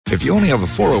If you only have a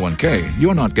 401k,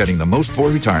 you're not getting the most for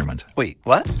retirement. Wait,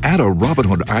 what? Add a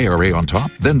Robinhood IRA on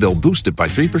top, then they'll boost it by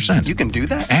 3%. You can do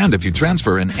that? And if you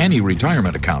transfer in any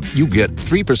retirement account, you get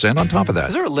 3% on top of that.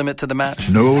 Is there a limit to the match?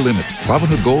 No limit.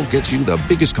 Robinhood Gold gets you the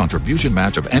biggest contribution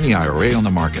match of any IRA on the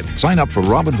market. Sign up for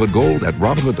Robinhood Gold at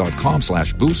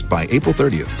Robinhood.com/boost by April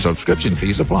 30th. Subscription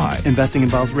fees apply. Investing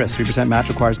involves risk. 3% match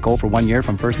requires gold for 1 year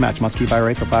from first match. Must keep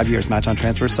IRA for 5 years. Match on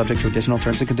transfers subject to additional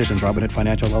terms and conditions. Robinhood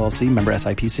Financial LLC, member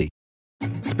SIPC.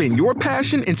 Spin your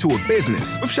passion into a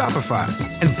business with Shopify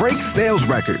and break sales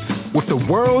records with the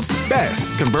world's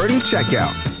best converting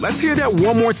checkout. Let's hear that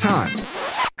one more time.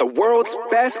 The world's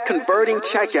best converting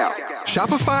checkout.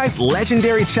 Shopify's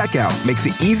legendary checkout makes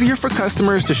it easier for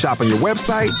customers to shop on your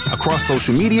website, across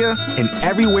social media, and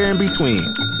everywhere in between.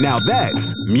 Now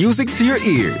that's music to your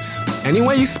ears. Any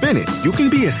way you spin it, you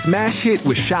can be a smash hit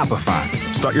with Shopify.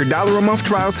 Start your $1 a month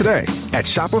trial today at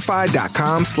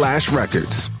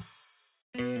shopify.com/records.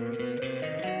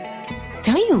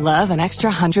 Don't you love an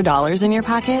extra $100 in your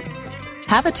pocket?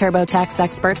 Have a TurboTax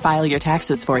expert file your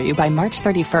taxes for you by March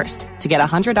 31st to get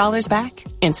 $100 back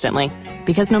instantly.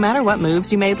 Because no matter what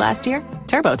moves you made last year,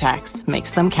 TurboTax makes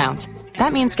them count.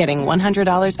 That means getting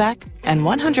 $100 back and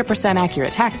 100%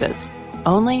 accurate taxes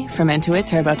only from Intuit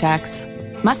TurboTax.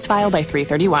 Must file by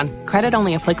 3/31. Credit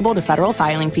only applicable to federal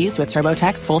filing fees with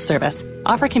TurboTax full service.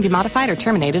 Offer can be modified or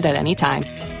terminated at any time.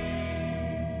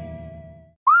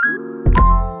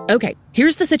 Okay,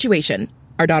 here's the situation.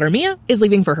 Our daughter Mia is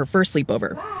leaving for her first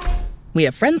sleepover. We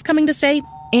have friends coming to stay,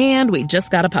 and we just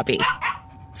got a puppy.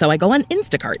 So I go on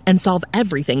Instacart and solve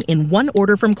everything in one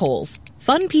order from Kohl's.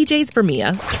 Fun PJs for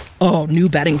Mia. Oh, new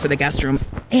bedding for the guest room.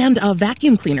 And a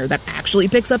vacuum cleaner that actually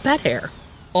picks up pet hair.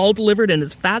 All delivered in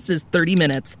as fast as 30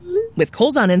 minutes. With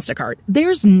Kohl's on Instacart,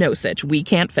 there's no such we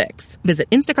can't fix. Visit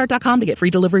instacart.com to get free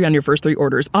delivery on your first 3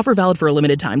 orders. Offer valid for a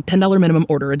limited time. $10 minimum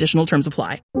order. Additional terms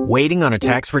apply. Waiting on a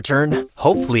tax return?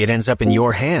 Hopefully it ends up in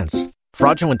your hands.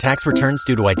 Fraudulent tax returns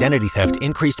due to identity theft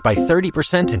increased by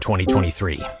 30% in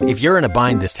 2023. If you're in a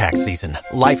bind this tax season,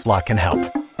 LifeLock can help.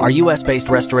 Our U.S.-based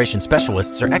restoration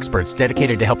specialists are experts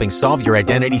dedicated to helping solve your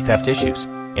identity theft issues.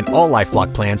 And all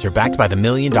LifeLock plans are backed by the $1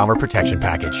 Million Protection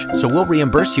Package. So we'll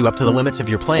reimburse you up to the limits of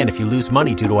your plan if you lose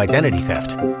money due to identity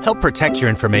theft. Help protect your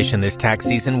information this tax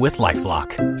season with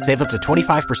LifeLock. Save up to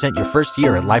 25% your first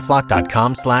year at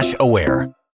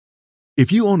LifeLock.com/aware. If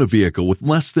you own a vehicle with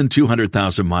less than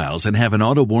 200,000 miles and have an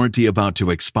auto warranty about to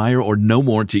expire or no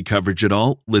warranty coverage at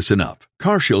all, listen up.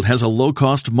 CarShield has a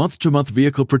low-cost month-to-month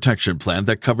vehicle protection plan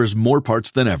that covers more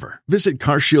parts than ever. Visit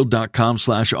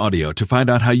carshield.com/audio to find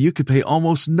out how you could pay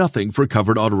almost nothing for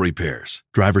covered auto repairs.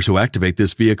 Drivers who activate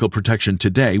this vehicle protection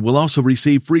today will also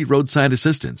receive free roadside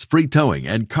assistance, free towing,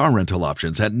 and car rental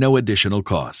options at no additional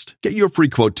cost. Get your free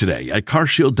quote today at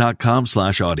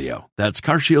carshield.com/audio. That's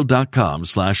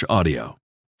carshield.com/audio.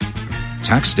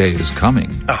 Tax day is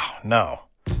coming. Oh, no.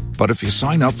 But if you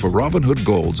sign up for Robinhood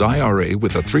Gold's IRA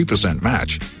with a 3%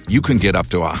 match, you can get up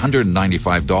to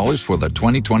 $195 for the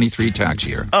 2023 tax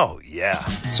year. Oh, yeah.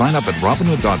 Sign up at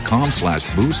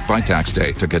Robinhood.com/boost by tax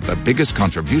day to get the biggest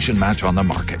contribution match on the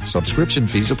market. Subscription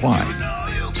fees apply.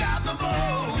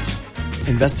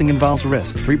 Investing involves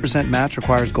risk. 3% match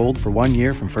requires gold for 1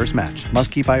 year from first match.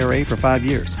 Must keep IRA for 5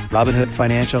 years. Robinhood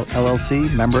Financial LLC,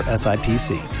 member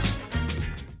SIPC.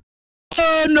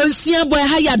 No sia boy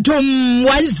haya dom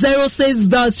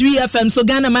 106.3 FM so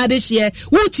Ghana madeshie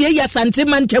wutie ya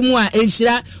santimantemu a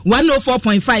enhira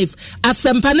 104.5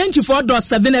 asempa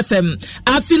 94.7 FM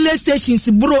affiliate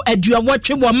stations bro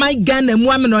aduawotwe bo my Ghana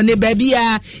mu ameno ne ba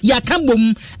bia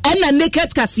yakabom ena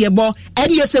naked kasebo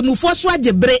en yesemufo so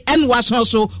agebre en waso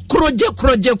so kroje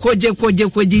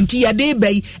nti yade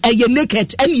bai eye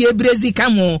naked en ye brezi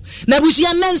kamo na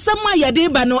busia nansam ayade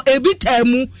ba no ebi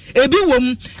tamu ebi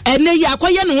wom ene yakwa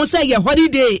ye no say ye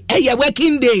holiday ye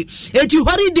working day eti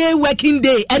holiday working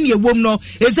day and ye wom no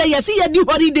e say ye see ye di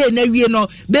holiday na wie no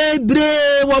bebre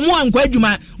wo mo ankwa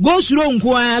adwuma go suro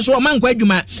nko a so man kwa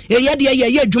adwuma ye de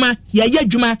ye adwuma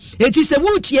eti se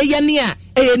wutie ye ne a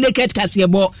e naked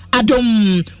kasebo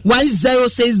adom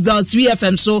 106.3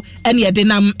 FM so and ye de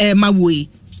nam mawoi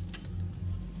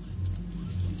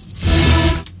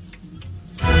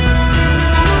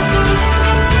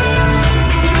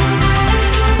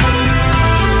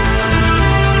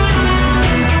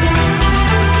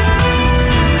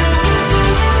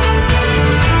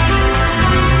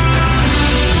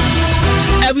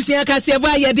Abusia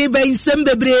kaseba yade ba nsem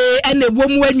bebre ene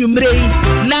wom anwumre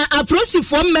na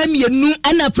aprosifo mamienu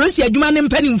ana aprosi adwuma ne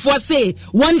mpanimfo se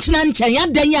wontena nkyɛn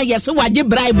adan ya yese wage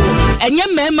bribe enye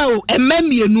mema o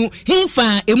emamienu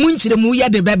hinfa emu nkyeremu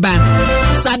yade beba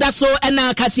sada so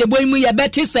ena kasieboy mu ye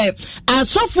beti se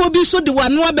asofo bi so de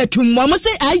wano abetum mo se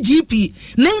IGP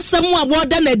ne nsam a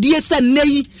woda na die se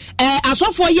nei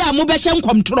asofo ye a mo be hye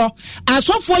nkomtro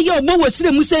asofo ye obo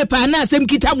wasire mu se pa na asem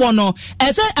kita bono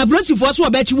ese abrosifo so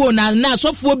obechi wo na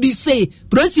asofo bi se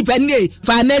prosipa ne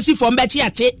fa na si fo mbechi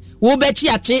ache wo bechi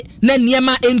ache na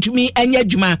niema entumi enya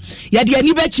adwuma yade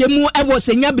ani bechi mu ewo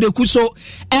senya breku so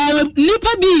nipa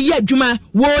bi ye adwuma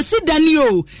wo si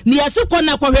danio ne yase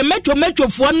kona kwahwe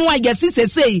metwofo no agese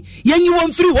sesei yenyi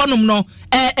won firi honom no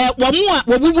wamu a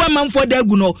wobubu amanfo da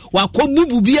agu no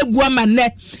wakobubu bi agu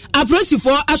amanne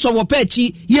aprosifo aso wo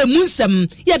pachi ye munsem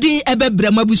yade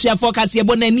ebebrem abusuafo kase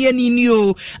bo na ni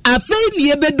o afei ni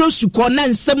ebedo suko na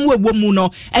nsem wo mu no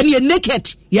ene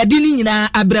naked yade ni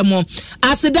nyina abremo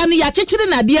aseda no ya chechire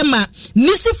na de ma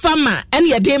nisi fama ene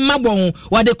yade mabon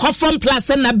wode kofom plus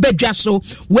na badwa so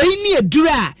wei ni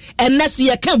edura enese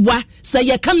ye kawa sa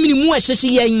ye kaminimu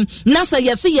ahyehye yen na sa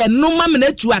ye se ye no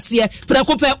mamna tu ase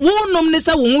prekope wonom ne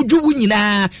sa wo dwu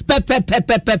nyina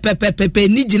pepe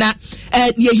ni gina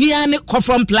ye hia ne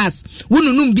kofom plus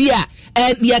wonunum bia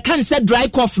ye kan se dry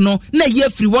cough no na ye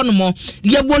free wonom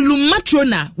ye volum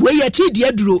matrona we ye ti de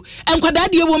aduro enkwada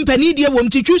de wo mpani de wo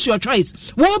mti choose your choice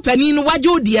wo pani no waje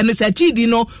odi no sa ti di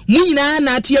no mu nyina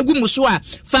na ate agu muso a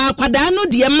fa kwada no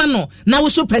de ma no na wo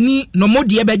so pani no mo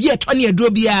de ba de etone aduro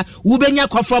bia wo benya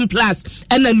kofom plus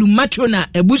ena lumatrona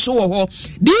ebuso wo ho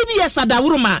DBS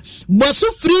adawuruma boso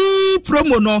free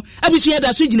promo no abisu ya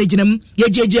da so ginagina ye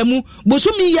jejemu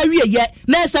boso mi ya wieye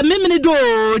na esa memene do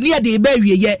ni ade ba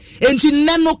wieye enti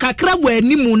nano kakrabo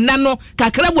animu nano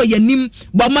kakrabo yanim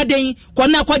bomaden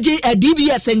kona kwaje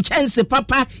DBS chance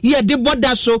papa ye de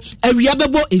boda so awia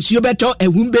bebo ensuo beto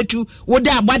ehumbetu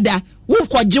woda agbada wo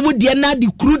kwaje wo de na di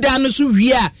kruda no so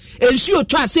wia ensuo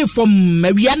to ase from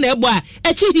awia na ebo a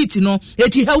echi hit no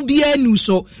echi how bia nu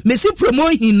so mesi promo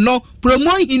hin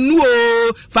nu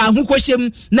o fa hu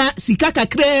kwhyem na sika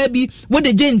kakra bi wo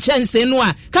de je chance no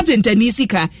a carpenter ni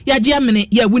sika ya je amene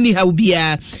ya wuni how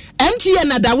bia enti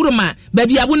na dawuruma ba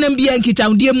bia wonam bia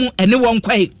nkitaundie mu ene won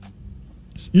kwai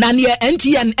na ne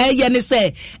NTN eye ne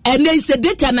se ene se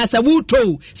data na sa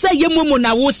wuto se yemomo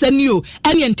na wo sani o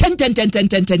ene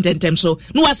ten so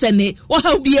no wasene wo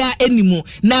ha bia animu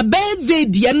na birthday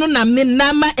die no na me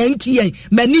na ma NTN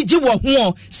maniji wo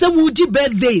ho se wudi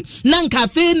birthday na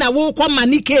nkafe na wo kwama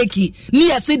ni cake ni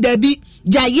yese dabi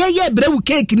jayeye brewu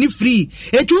cake ni free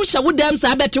etu sha wudam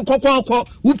sa beti kokoko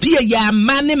upie ya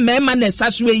mane mema na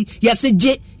saswe yese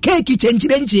je cake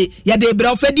chenchirenche ya de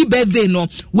bra ofedi birthday no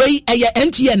we eye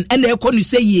NTN ene ekonu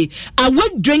seye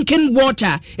awake drinking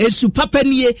water esu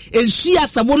papanie ensu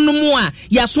asabonum a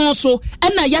ya sonso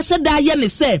ena ya sheda ye ne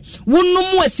se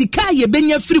wonum asika ye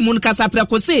benya free mun kasa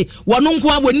prekose wono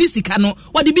nko aboni sika no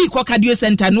wode bi ko cardio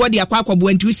center no wode akwakwabo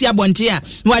antusi abonte a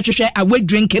no ahwehwe awake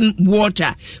drinking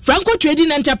water Franco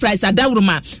Trading Enterprise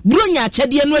adawruma bronya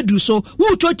achede no adu so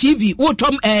wuto TV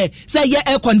wutom say ye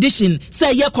air condition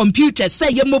say ye computer say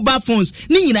ye mobile phones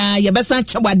ni nyina ye besa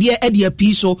chawade ade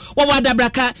api so wawada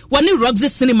braka wani Roxy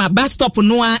Cinema bus stop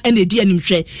no a ene di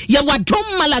animhwe ye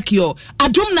wadom malakio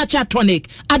adom nacha tonic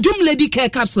adom lady care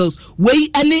capsules we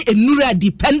ene enura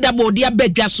dependable dia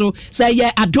bedwa so say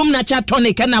ye adom nacha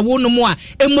tonic na wono mu a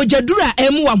emojadura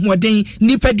emu ahoden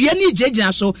nipadua ni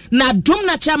jejina so na adom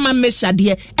nacha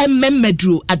mamesade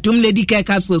emmedru adom lady care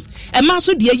capsules ema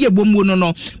so de ye bomu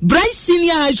no Bright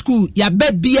Senior High School ya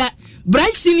bebia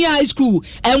Bright Senior High School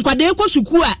enkwade ekwo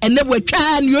suku a enebo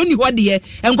atwa ne oni hode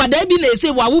enkwade bi na ese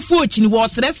wawofo ochini wo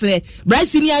sresre Bright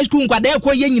Senior High School enkwade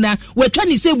ekwo ye nyina watwa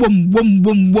ni se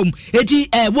bom eti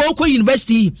wo ko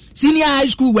university Senior High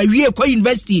School wa wie ko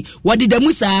university wode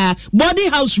damusa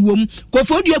boarding house wom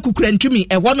kofodua kukurantumi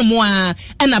ehono mo a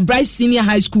na Bright Senior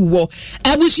High School wo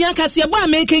abusua kase bo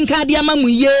American card amamu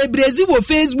ye Brazil wo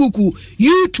Facebook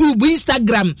YouTube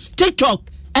Instagram TikTok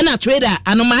ana Twitter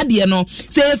anomade no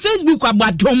say Facebook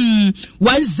abadom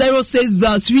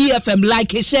 106.3 FM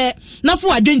like share na fo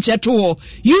adwenche to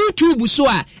YouTube so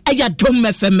a eya dom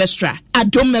FM extra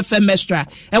adom FM extra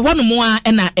e wono mo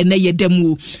a na ene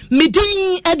yedemu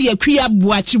medin ade akua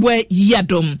boachiwe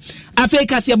yadom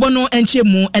afeka se bono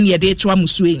enchemu ene yede to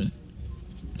amusuen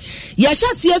yasha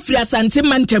sie fri asante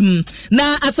mantem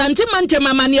na asante mantem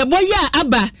amane boya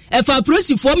aba efa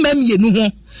prosifo mam yenu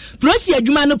ho prosi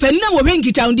adwuma no panina wo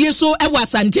hwenkitaundie so ewa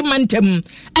asante mantem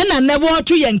ena newo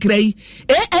to yenkrai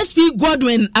ASP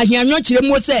Godwin ahianyo kire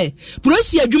mu se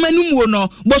prosi adwuma no mu no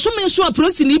bosome so a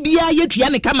prosi ni bia yetua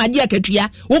ne kamaje akatua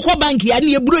wo bank ya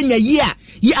ne eburo nya yi a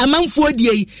yi amanfo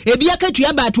die ebi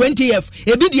akatua ba 20th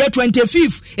ebi die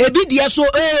 25th ebi die so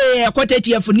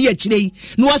kwatatief ne akirei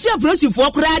no wose prosi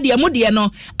fo kora de mo de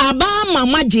no aba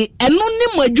mamaje eno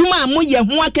ne madwuma mo ye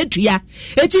ho akatua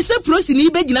eti se prosi ni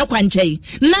begina kwanchei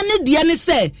na ne de ne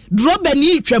se droba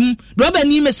ni twam droba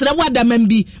ni mesra wadamam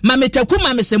bi mametaku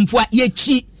mamesempoa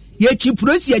yechi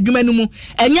prosi adwuma no mu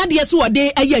enya de se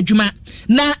wode ayi adwuma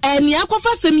na eni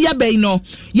akofa sem ya bai no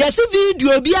yesi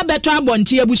video bi abeto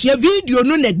abonte abusua video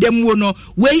no na demwo no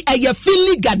wei aye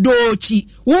fili gadochi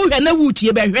wo hwe na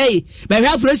wutie behwe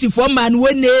prosi for man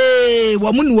wone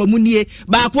wo mu nie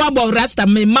ba ko abo rasta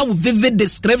me ma vivid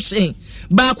description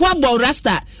ba ko abo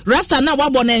rasta na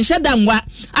wabo na enheda nwa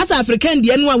as African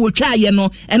de enu a wotwa aye no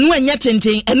enu anya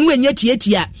tenten enu anya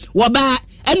tietia wo ba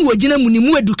enu ogina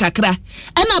munimu edu kakra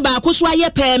ena ba ko so aye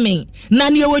payment na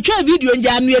ne wotwa video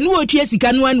nja anu enu wotwa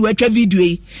sika no anu watwa video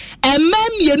yi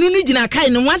emienu no gina kai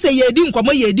no wase yedi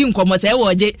nkomo se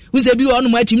woje unse bi wonu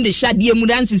matim de shade mu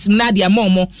dances na de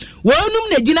amomo wonum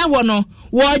na gina ho no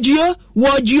wojio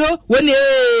woni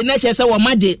na chese wo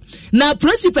maje na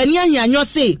principal ni ahianyo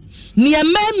se ne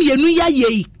emienu ya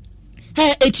yei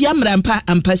eti amrampa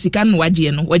ampa sika no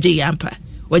waje no waje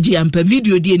yampa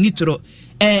video de nitro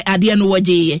ade no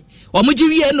waje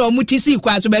omugiwie na omutisi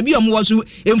kwa so ba bi omwo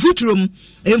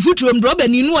emfuturom droba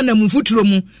ni no na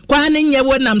mfuturom kwa ne nye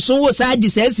wonam so wo saagi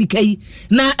sasikai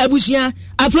na abusua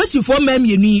aprosifo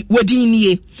mamienu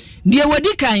wodinie die wodi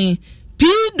kan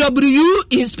PW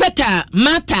Inspector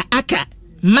Mata Aka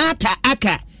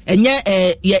enye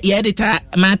edita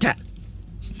Mata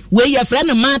we ya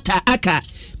friend Mata Aka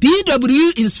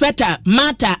PW Inspector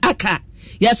Mata Aka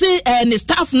yase ne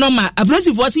staff number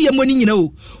aprosifo se yemoni nyina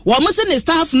o wo mo se ne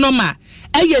staff number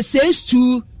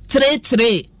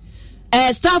 6233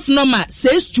 staff number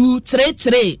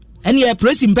 6233 ene ya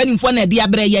presi mpanimfo na de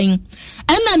abre yen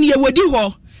ena ne wodi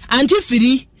ho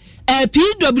antifiri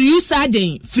PW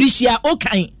Sergeant Frisia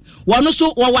Okan wono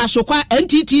so wo wasokwa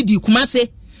NTTD Kumase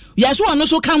yaso wono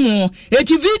so ka ho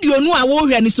eti video no a wo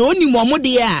hwe ne se onim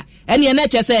omode a ene na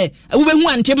chese wo behu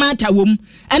antemata wom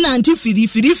ena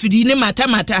antifiri ne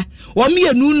mata wo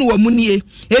mienu no wo munie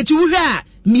eti wo hwe a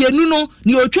mienu no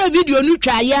ni otwa video no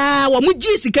twa ya wo mu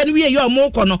gi sika no wie ye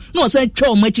omo kono na osan twa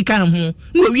o machi kan ho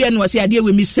na owie no wose ade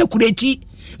we mi security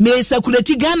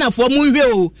Ghana for mu hwe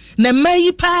o na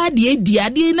mai pa de di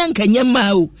ade na nkanya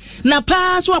ma o na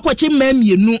pa so akwache ma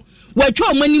mienu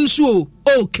watwa o manim so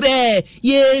o kre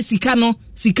ye sika no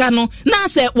na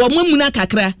se wo mamu na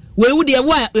kakra we wo de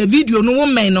wa video no wo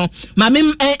men no ma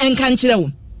mem enka nkire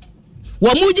wo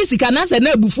wo muji sika na se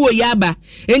na abufuo ya aba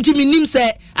enti minim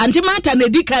se antimata na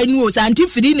dikan nu o se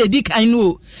antifiri na dikan nu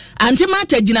o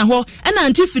antimata gina ho na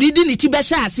antifiri di ni ti be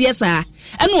sha ase sa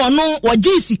ene ono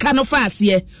woji sika no fa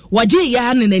ase woji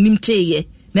ya na nanim teye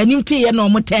na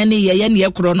omotane ye ne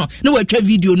ekro no na watwa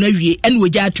video na wie ene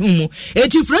woji atum mu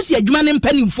enti prosi adwuma ne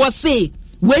mpanimfo se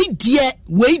we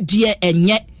die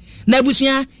enye na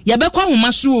busia ya bekwa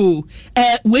homa so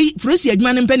we prosi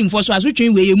adwuma ne mpanimfo so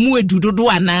asotwen we emu edudodo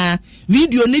ana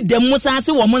video ni dem musa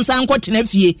ase wo monsa nkotena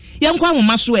fie ye nkwa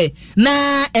homa so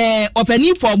na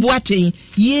opani for boaten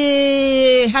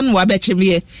ye han wa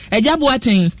bechebe eja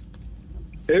boaten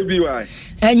ABY.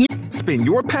 Spin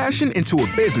your passion into a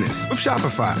business with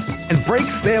Shopify and break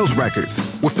sales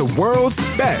records with the world's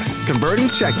best converting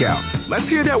checkout. Let's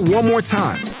hear that one more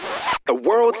time. The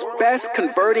world's best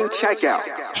converting checkout.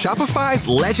 Shopify's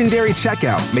legendary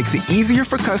checkout makes it easier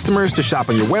for customers to shop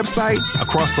on your website,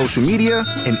 across social media,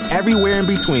 and everywhere in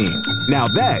between. Now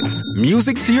that's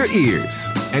music to your ears.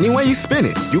 Any way you spin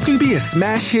it, you can be a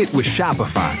smash hit with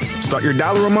Shopify. Start your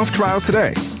 $1 a month trial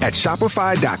today at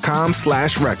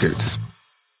shopify.com/records.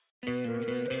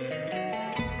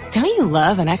 Don't you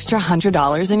love an extra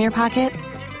 $100 in your pocket?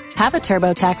 Have a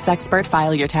TurboTax expert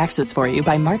file your taxes for you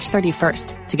by March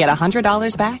 31st to get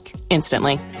 $100 back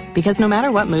instantly. Because no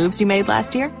matter what moves you made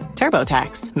last year,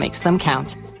 TurboTax makes them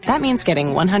count. That means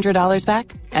getting $100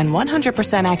 back and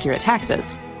 100% accurate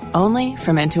taxes only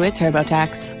from Intuit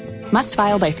TurboTax. Must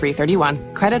file by 3/31.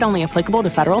 Credit only applicable to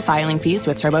federal filing fees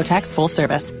with TurboTax full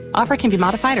service. Offer can be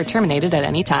modified or terminated at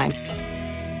any time.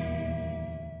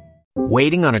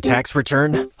 Waiting on a tax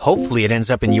return? Hopefully it ends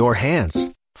up in your hands.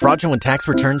 Fraudulent tax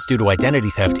returns due to identity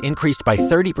theft increased by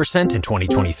 30% in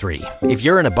 2023. If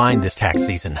you're in a bind this tax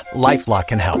season, LifeLock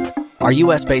can help. Our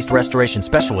U.S.-based restoration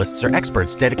specialists are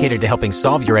experts dedicated to helping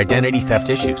solve your identity theft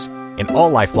issues. And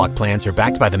all LifeLock plans are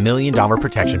backed by the $1 Million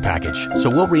Protection Package. So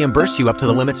we'll reimburse you up to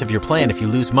the limits of your plan if you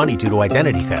lose money due to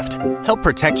identity theft. Help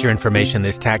protect your information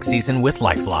this tax season with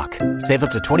LifeLock. Save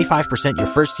up to 25% your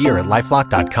first year at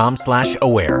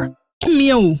LifeLock.com/aware.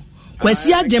 Meow.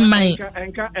 Kwasi Ajemai.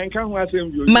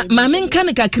 Mame nka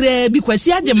ne kakra bi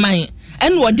Kwasi Ajemai.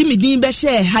 En wodi medin be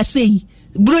share ha sei.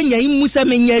 Bronya imusa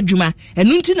menya adwuma.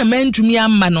 Enu nti na mantumi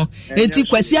amma no. Enti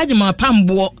Kwasi Ajemai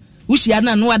pambo. Wushia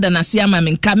na no ada na se ama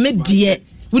me nka me de.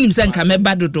 Wunim se nka me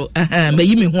badodo.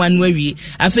 Mayi me ho anu awie.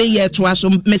 Afa ye to aso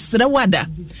mesre wada.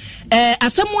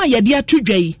 Asamo a ye de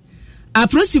atodwai.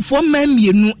 Aprosifo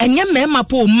mamienu enye mema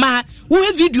po ma.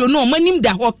 Wo video no manim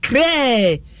da ho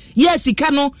kre. Yes,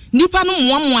 ikano nipa no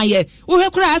mwamoaye wo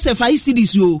hwekura ase 5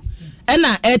 cedis yo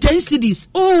ena 10 cedis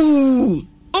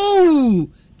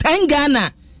ten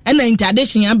Ghana ena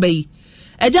interdiction abai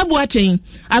ejabo aten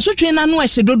asotwe na no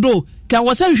ahye dodo ka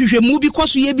wo sa hwehwe mu bi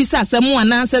koso ye bi sa asemu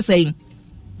ana sesei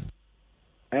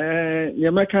ye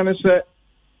meka ne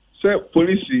se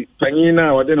police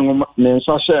panyina wode ne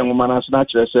nsa hye ngoma na se na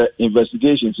kire se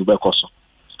investigations be koso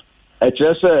e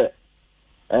kire se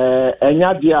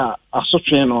enya dia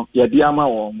asotwe no ye dia ma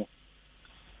wo mo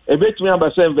ebetumi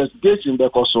abasa investigation be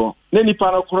koso ne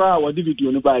nipa no kura wa di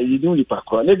video no ba yi ni nipa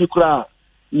kura ne bi kura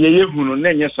ye hunu na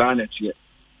enye saa na tie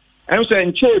em se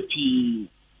nchepi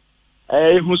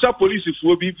husa police fu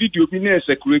obi video bi na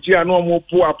security ano mo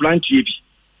po aplantie bi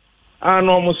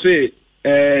ano mo se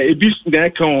ebi na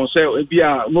kan se ebi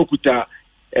a mokuta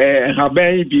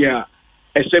haban bi a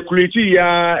security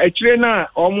ya ekire na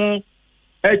omo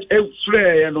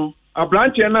frɛ no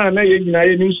abrantie na ye nyina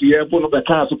ye nim sie bo no be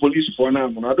ka so police for na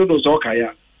mo adodo so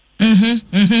kaya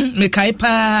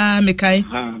mekai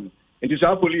it is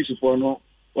our police for no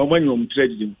o manyom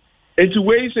tragedy enti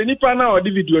we say nipa na o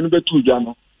di video no betu dwa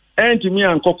no enti mi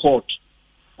anko court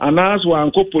anas wa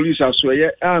anko police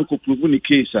asoye anko prove ni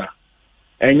case a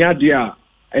enya dia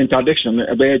interdiction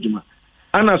e be adwuma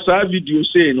ana sa video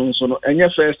say no so no enye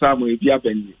first time e bia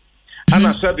banye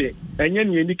ana sabe enye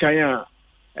ne ni kan a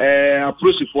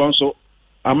approach for so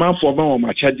amanfo ba wo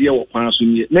machade wo kwan so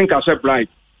nie ne nka se bribe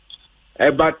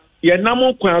but ye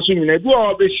nam kwan so nyina bi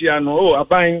o be hia no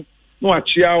aban no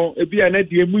achia e bia na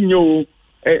die munyo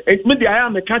me dia ya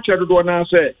me ka kire do na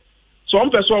se so on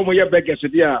person o mo ye beggars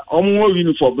dia o mo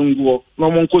uniform nguo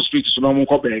no mo nko street so no mo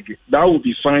nko beg that would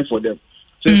be fine for them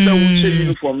so say we say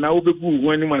uniform na we be bu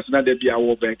when man na da bia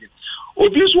wo beg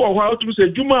obi so o how to say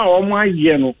juma o mo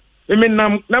aye no me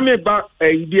nam na me ba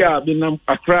idea be nam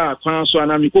akra kwan so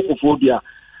na me kokofobia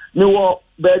me wo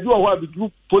ba du o wa bi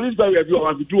police ba bi o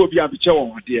wa bi du obi abiche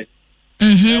won ade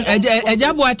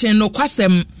ejabo aten no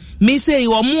kwasem me say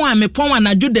wo mo a me pon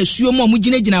anadwo da suo mo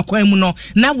ginagina kwan mu no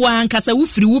na wo ankasa wo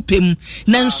firi wo pem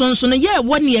na nsonso no ye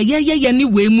wo ne ye ne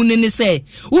we mu ne say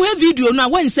wo he video no a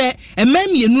won say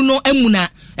emamienu no amuna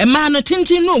ema no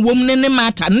tintin no wo mu ne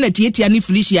mata na tietia ne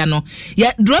filisia no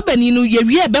ye drobani no ye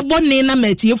wie bebo ne na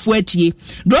matiefu atie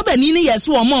drobani ne ye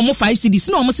so wo mo 5 cedis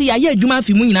na wo say ya adwuma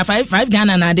afi mu nyina 5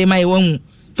 Ghana na ade mai wo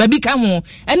fabi ka ho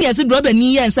ene yesi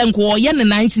drobani ye nse nko ye ne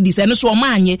 9 cedis ene so wo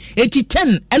anye eti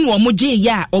 10 ene wo mo je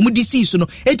ya wo mo disi so no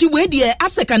eti we de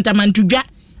ase kantamantudwa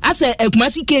ase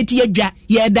akumasi keti adwa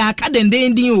ye da aka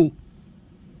dendendin o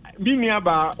bi mi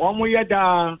aba wo mo ye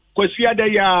da kwasi ada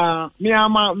ya me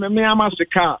ama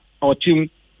sika otim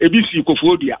ebisi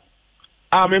kofodia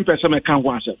a me mpese me kan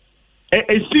ho ase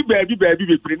si baabi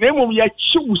bebre na emom ya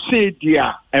chiwu se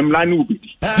dia emla ne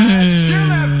obedi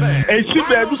si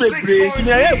baabi bebre ni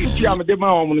ya futi am de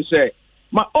ma wo no se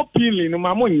ma opinion no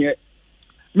ma monye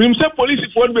mim se police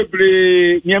fo no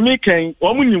bebre nyame kan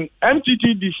wo munim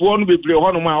MTTD fo no bebre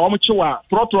ho no ma wo chiwa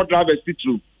trotro drivers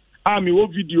titru a mi wo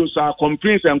videos a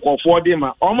complaints and call for them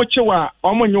o mo chiwa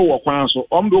o mo nyo wo kwan so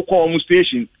o mo do call mo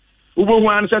station ubo hu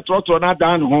an se trotro na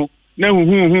dan ho na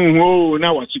hu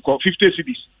na wa chiko 50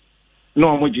 cedis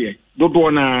no mo je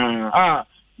do na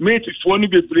mate fo no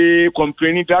bebre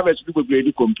complaining drivers do bebre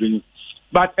di complaining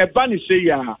but e ba ni say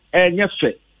ya enye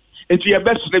fe enti e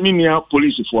best me nia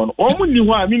police fo no o mo ni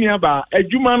ho a me nia ba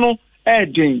adwuma no e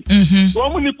den o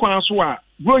mo ni kwan so a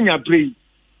bronya brei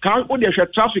kan o de hwe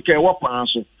traffic e wo kwan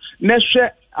so na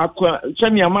hwe akwa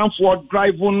semi amanfo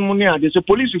drive no ne ade se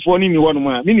police fo ni ho no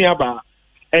ma me nia ba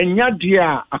enya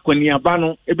dia akwaniaba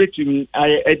no ebetimi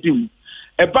edim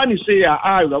eba ni say ya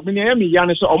me nia me ya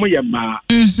no so omo ye ma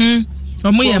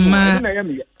omo ye ma na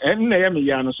ye me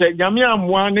ya no say nyame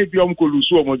amoa na bi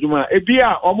omkolusu omodwuma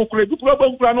ebia omokura bi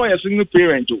kura no ye single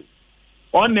parent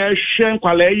o na hwe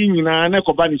nkwala yi nyina na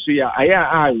koba ni say ya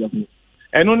aya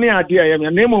eno ne ade ya me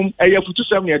na mom eye futu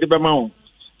sam ne de be ma wo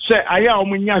say aya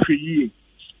omo nya hwe yie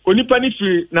onipa ni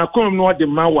free na kom no de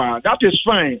mawa that is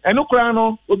fine eno kra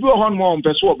no obi o hon mo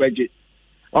mpeso obeje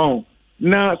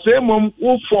na say mom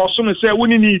wo force no say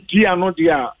woni ni di ano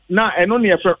dia na eno ne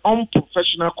efe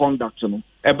unprofessional conduct no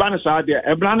e ba ne sa dia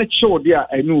e bra ne chill dia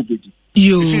eno obedi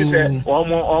yo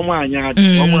omo anya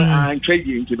omo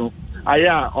antwege nti no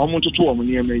aya omuntutu omo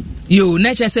nieme yo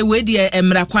na che se we die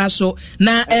emra kwa so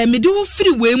na mede wo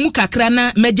firi we mu kakra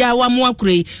na meja wa mo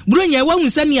akure buronya wa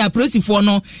hunsa ni aprosifo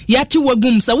no yate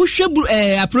wagum sa wo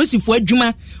hwe aprosifo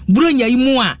adwuma buronya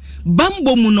imu a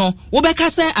bambo mu no wo beka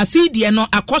se afidie no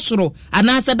akosoro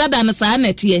anasa dada no sa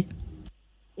netie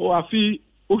o afi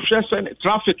o hwe se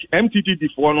traffic MTTD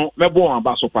fo no mebo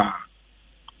abaso pa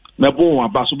mebo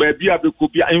abaso ba bia be ko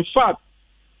bia in fact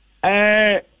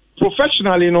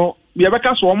professionally no we have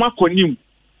a so ma konim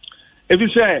if you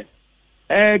say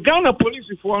Ghana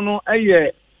police for no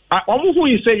omo hu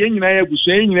yi say yen nyina ya guso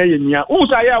yen nyina ya nia o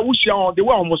say ya wo hia on the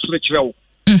way omo sere kire wo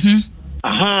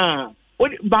aha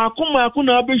ba ko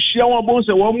na be hia won bon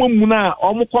say wo mu na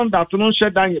omo conduct no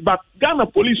shedan but Ghana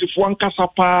police for nkasa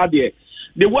pa de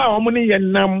the way omo ne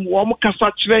yenam omo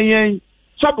kasa kire yen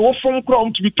sabe wo fon kro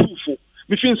omo to be tufo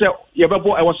me feel say ye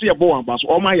bebo e wo say ye bo wan ba so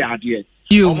omo ya ade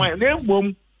omo na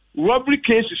mbom robbery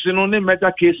cases no ne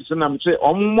murder cases na me say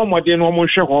omo modern no omo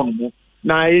hwe ho no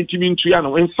na entimi ntua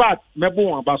no in fact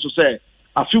mebo aba so say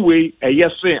afiwe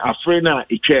yesen afre na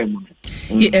etwam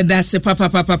that's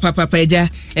papa eja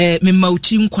me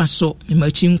mauchi nkwa so me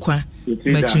mauchi nkwa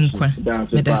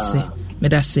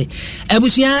medase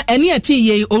abusia eni ati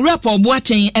ye owura pa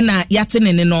oboaten na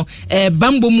yatene no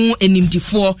bambo mu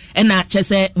enimdifo na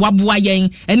chese waboa yen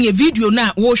eni video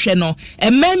na wo hwe no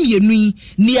mamienu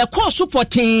ni ekoso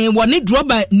poten woni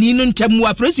droba ni no ntamu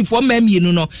apresifo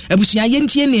mamienu no abusia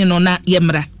yentie ni no na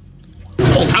yemra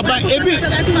aba ebi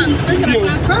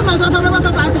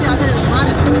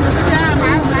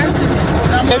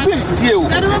tio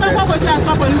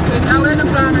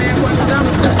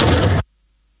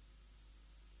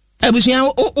abusia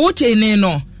o tene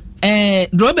no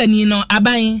droba ni no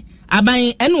aban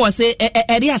en wo se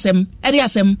eri asem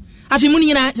afi mu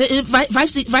ni na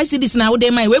 5 cities na wo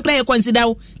dey mai we kura ye consider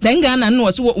wo tenga na no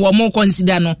wo se wo mo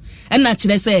consider no en na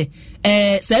kire se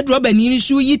se droba ni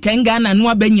su yi tenga na no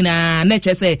abanyina na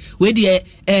che se we de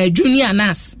junior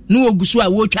nas no ogusu a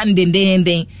wo twa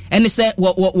ndenden en se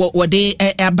wo de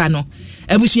aba no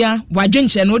abusia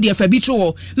wadwenche no de fa bitro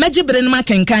wo magibere no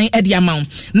makenkan e de amaw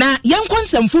na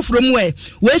yankonsam fufuro mu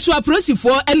we su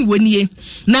aprosifo en wonie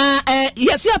na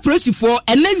yesi aprosifo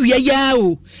ena wie ya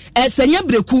o sanya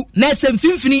breku na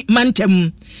esemfimfini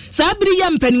mantem sabri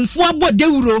ya mpanimfo abo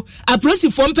dewuro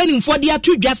aprosifo mpanimfo de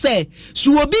atodwa se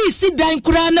su obi si dan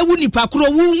kura na wunipa kuro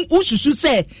wu susu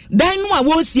se dan no a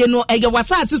wo sie no eye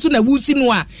wasase so na wusi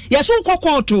no a yeso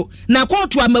kokoto na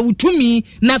koto amawutumi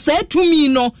na sa tumi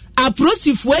no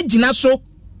aprosifo agina so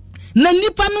na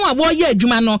nipa no a wo ye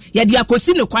adwuma no ye de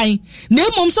akosi ne kwan na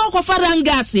emom so kofara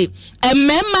ngase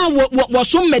emema wo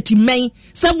so metimen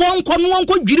se wonko no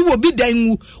wonko dwiri wo bi dan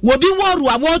wu wo bi woru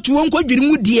a wo to wonko dwiri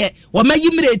mu de wo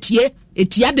mayimre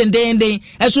etia dendenden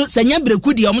eso sanya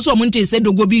breku de omso omonte se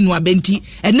dogo bi nu abenti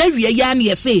ena wie ya na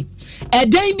yese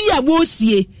edan bi a wo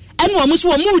sie ene omso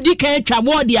wo mu di kan atwa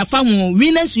wo de afa ho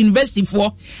Winners University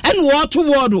for ene wo to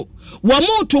wodo wo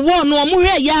mu to wo no mo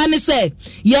hwe ya ne se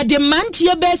ye de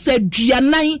mantie be se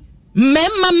duanan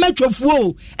memma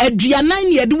matwofuo aduanan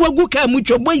ne de wagu ka mu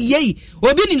twobo yei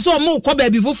obi nim so mo ko ba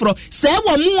bi foforo se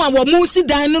wo mu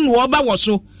sidan no wo ba wo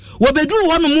so wo bedu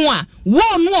wo no mu a wo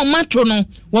no o mato no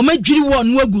wo madwiri wo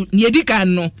no agu ne edika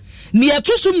no ne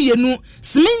etoso mienu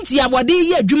cement abode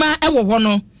ye adwuma ewo ho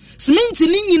no cement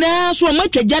ni nyina so o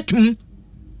matwajatum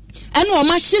ene o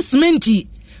ma hye cement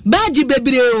baji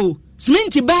bebre o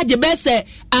cement baji bese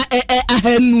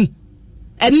ahanu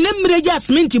enemre ja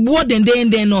cement bo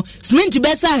denden no cement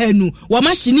bese ahanu wo ma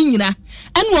hye ni nyina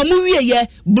ene o mu wie ye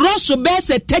broso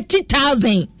bese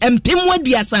 30,000 empem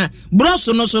waduasa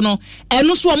broso no so no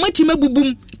eno so o matima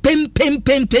bubum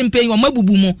pem wo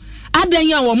mabubu mu adan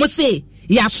ya wo mo se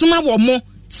ya soma wo mo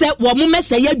se wo mo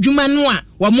mese ya dwuma no a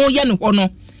wo mo ye no ho no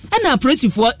ena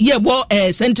prosifo ye bo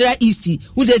Central East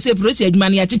wo se prosi adwuma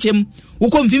no ya chichem wo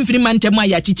ko mfimfiri mantem a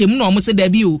ya chichem no mo se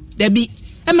dabi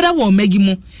emra wo magi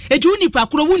mu eju nipa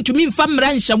kro wo ntumi mfa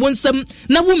mra nhya wo nsam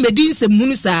na wo medi nsam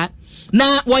mu saa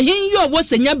na wo hen yo wo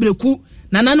senya breku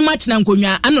na nanu machina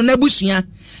nkonwa ano na busua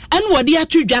ene wode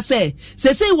atwedwa se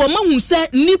wo mahu se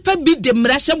nipa bi de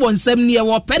mra hye wo nsam ne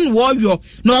wo pen wo yo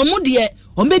na omo de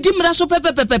omedi mra so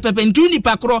pepepepepe ntu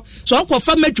nipa kro so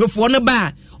okofa matwofo no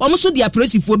ba omo so de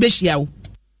aprosifo be hia wo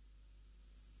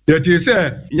Yet you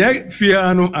say, Yak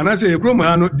Fiano, and I say,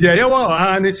 Grumano, dear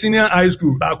Yawa, senior high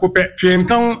school, Akope, Train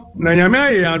Town,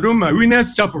 Nayamai, Adoma,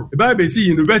 Winners Chapel, the BBC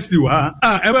University,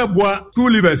 ever boy,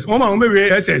 school leavers, Oma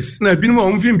SS, and I've been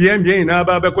on film BMB in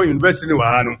Ababako University,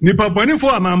 Nipa Bonnie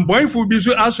for a man, boy, for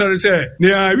Bisu Asher, say,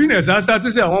 near Winners, I started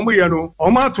to say, Omoyano,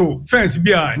 Omato, Fence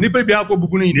Bia, Nipa Biako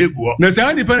Bukuni, Nego.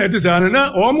 Nasa dependent is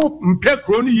Anna, Omo Pek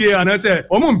Crony ye, and I say,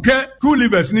 Omon Pek, school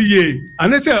leavers ni ye,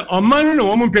 and I say, Oman,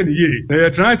 Omon Penny ye, they are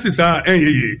transisa, and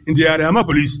ye, in the Adama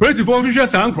police. Press for official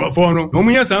sound crofone,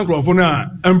 Omia sound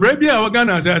crofona, and Brabia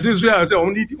Organa says, I say,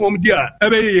 only dear,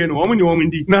 Ebe, and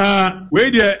woman, na,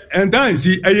 wait there, and dance,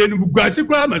 a Bugasi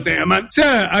Grama, say, man,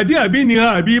 sir, I dear be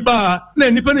near, be bar,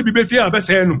 then Nippon be fair,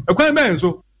 Bassano, a quite man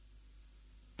so.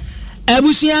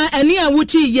 Abusia eni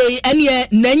awuti ye ene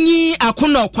nanyi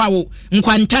akono kwawo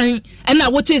nkwantan ena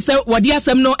wote se wode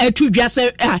asem no atudwa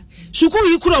se suku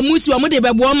yi kuro musi omo de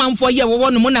bebo manfo ye wo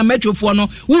no na metwofo no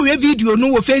wo we video no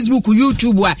wo Facebook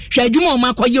YouTube a hwa adwuma o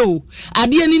makoye o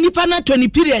ade ani nipa na 20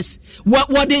 periods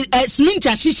wo de cement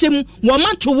ahyehyem wo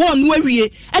mato wo no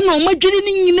awie ena o madwiri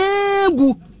ni nyina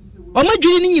gu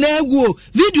omadwiri ni nyina gu o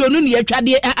video no ne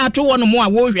atwade ato wo no mo a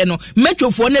wo hwe no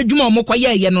metwofo na adwuma o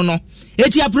makoye ye no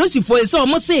eti aprosi for so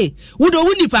mo say wo do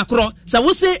wuni pakro sa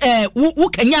wo say wo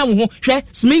kanya wo ho hwe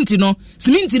cement no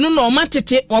no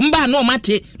matete omba na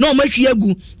omate na omahwi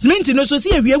agu cement no so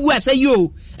say ahwi agu asa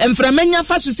yo emframanya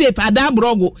fa so say pada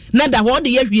brogo na da ho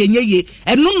de ye hwie nyeye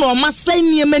eno no omasa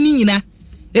niema ni nyina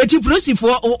eti prosi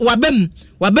for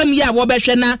wabam ya wo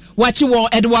behwe na wache wo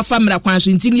ede wa famra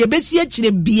kwanso ntini ye besi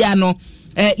akire bia no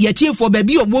yeti for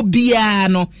baby obo bia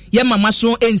no ye mama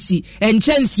so ensi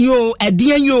enchanse yo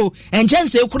edian yo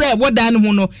enchanse kura e wodan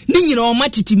ho no ni nyina o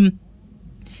matitim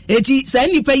eti sa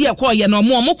nipa ye kwa ye no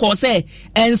mo ko se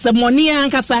ensemoni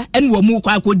ankasa ene wo mu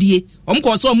kwa akodie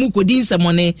ko so mu kodi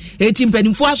nsemoni eti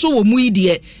mpanimfo aso wo mu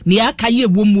idie ne akaye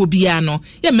wo mu bia no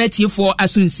ye matiefo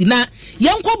asunsi na ye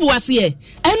nkobuase ye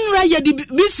enra ye di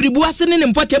bifri buase ne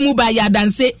mpotemu ba ya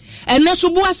danse ene so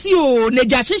buase o ne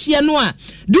gyahyehyɛ no a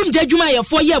dum jadwuma ye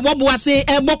fo ye wo buase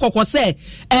e bokokɔ se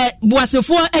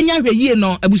buasefo anya hweyie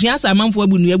no abusua asamanfo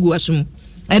abunu agu asum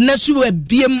ene so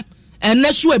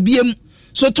abiem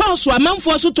so toso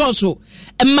amanfo so toso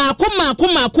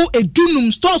mako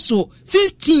edunum toso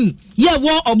 15 ye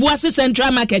wo obuase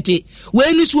central market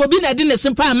we ni so obi na de ne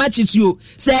sempa amachisio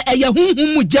se eye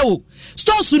hunhum mu jewo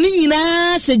toso ni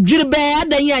nyina se dwirebe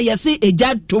adan ya yese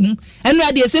ejatom enu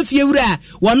ade se fiewura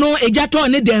wono ejato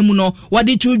ne dan mu no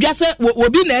wode twudwa se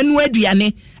obi na enu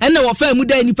aduane ena wo fa mu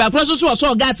dan nipa kro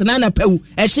so gas na na pawu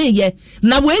ehye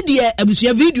na we die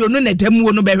abusua video no na dam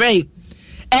wo no behwe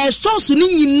sosu ni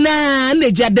nyina na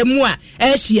jademu a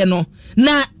ehye no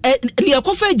na ne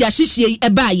ekofa gyahyehyie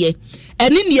ebaaye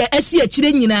ene ne esi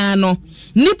akire nyina no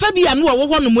nipa bia no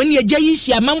wo no mo ne agyi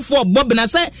hye amanfo bob na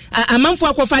se amanfo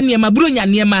akofa ne ma bronya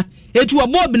ne ma etu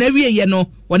bob na wieye no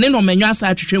wone no menyo asa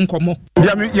atwetwe nkomo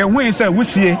ye hu se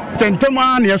wusie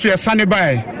tentema ne so ye sane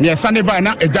bai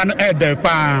na eja no ede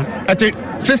pa ati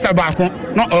sister ba ko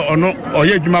no ono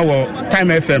oye adwuma wo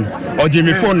Time FM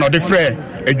ojimi phone no de frɛ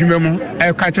adwuma mu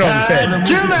e ka kire o se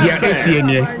ye esie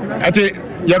ne ati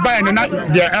ye buy no na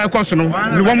de aircost no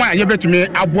ni wo ma ye betumi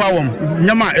aboa wom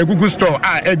nyama egugu store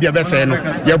e bia be say no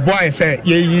ye buy say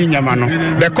ye yi nyama no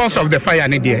the cause of the fire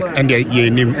ne there and ye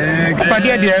nim papa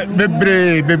there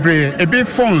bebre e be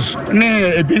phones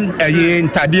ne e bin ye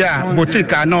ntade a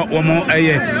boutique no wo mo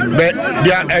ye be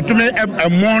dia etumi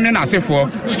morning asefo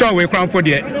store we kran for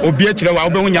there obi a kire wa wo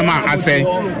be nyama asai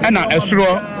na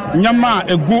esuro nyama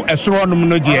egu esoro no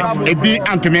no die ebi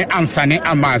antumi ansane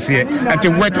amase at the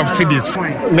weight of cities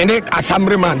many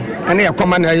assemblyman ane ya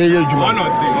command ya yejuma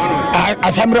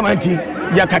assemblyman ti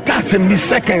ya kaka 70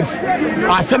 seconds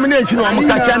assembly no am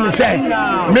kacha ne say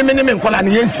me nkola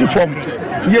ne yesi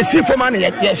form ane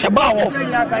ya shabawo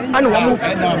ane wo mu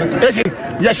ese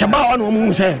ya shabawo ane wo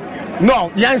mu say no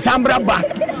yan sambra back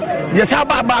yes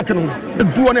back no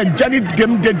do on a jani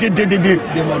dem de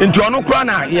into ono kra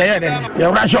na ye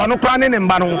rush ono kra ne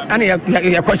mba no ane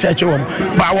ye kwese che wo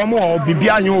ba wo mo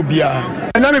bibia anya obia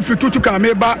na me fitu ka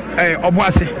me ba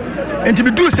oboase enti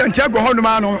bi du Santiago hono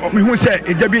ma no me hu se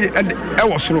ejabi e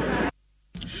wo soro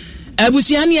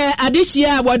abusiane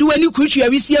adehia wode wani kutwa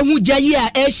wisi hu gyayi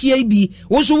a ehia bi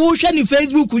wo so wo hwe ni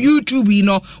Facebook YouTube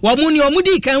no wo mu ni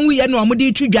omudi kan hu ye no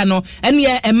omudi twudwa no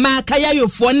ene emma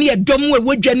kayayofo ne edom we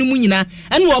wodwa ne mu nyina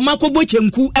ene wo makobo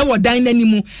kyenku e wo dan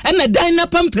nanimu ene dan na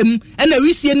pampam ene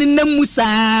wisie ne nam mu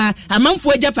saa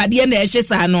amanfo agyapade na ehye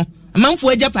saa no manfo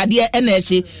agapade na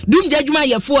ehye dumgya adwuma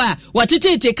yefo a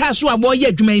watete ka so abo ye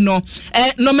adwuma no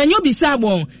no menyo bisa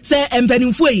bon se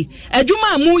empanimfo yi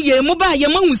adwuma mu ye mu ba ye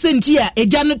mahu senti a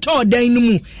egya no to dan no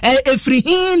mu efri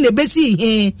hin ne besi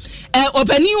hin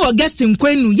opani Augustine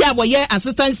Kwenu ya bo ye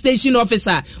assistant station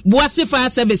officer Boase Fire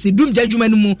Service dumgya adwuma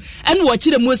no mu ene wo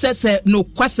kire mu se no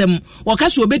kwasem wo ka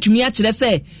so obetumi a kire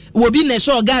se obi na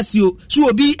show gas yo so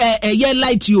obi ye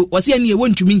light yo wo se ene ye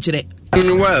wontumi nkire.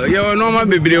 Well, your normal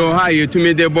baby or high to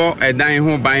me the ball a dying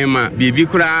home by ma baby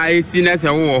cry, see as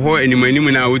a war any money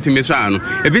now to Miss Rano.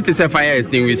 A bit is a fire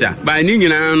extinguisher. By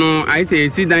Ningano, I say,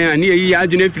 sit down near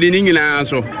Yajune feeling in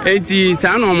answer. 80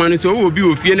 Sano man so will be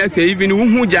with fearless, even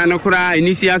who Jano cry,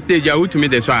 initial stage out to me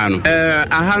the Swano.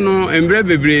 I have no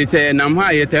embrace, say, Nam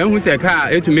high, tell who's a car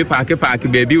to me park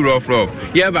baby rough.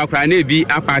 Yeah, about crying be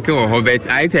a park or hobbit.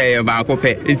 I say about Cope.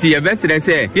 It's your best, I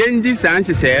say, in this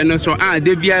answer, say, no, so I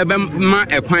did be ma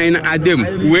equine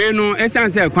adem we no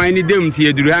essence equine dem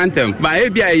tie duru antem ba e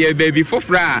bia ye baby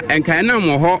fofra enkan na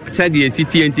mo ho said ye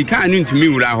city enti kan ntumi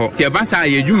wura ho tie basa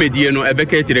ye dwumedie no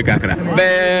ebeka tire kakra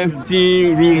be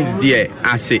tin rooms die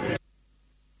ase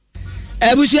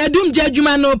Ebushia dumgya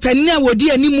adwuma no panina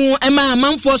wodi animu ema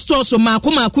amanfo store so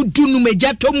maako dunu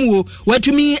meja tomu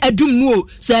watumi adum nu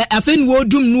se afeni wo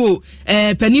dum nu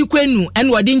pani kwenu ene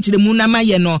wodi nkyeremu na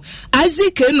maye no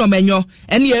azike no menyo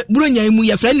ene buronya mu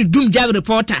ye frɛ dumgya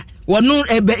reporter wono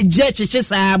je kyekye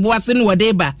saa boase no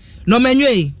wode ba no menyo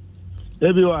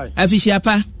ebi why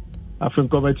afishiapa afin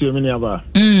committee mi ni aba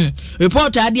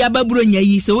reporter ade ababuro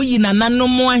nyayi se oyi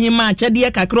nananom ahema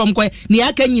akyede kakrom kwa ni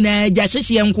aka nyina agya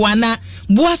hyehye nko ana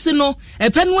boase no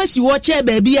epenu asi wo che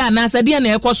baabi ana sade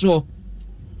na ekoso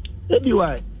ebi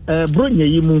why bro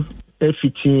nyayi mu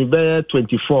efiti be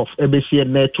 24th ebesi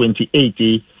na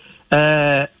 28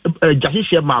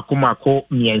 hyehye mako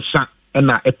miensa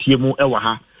na etiemu ewa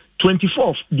ha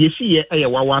 24th die si ye eye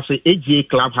wawase AGA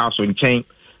Clubhouse nchen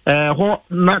ho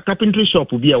na carpentry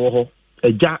shop bi e wo ho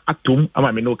eja atom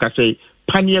ama me no ka say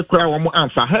panie kura wo mo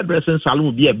amfa hairdressing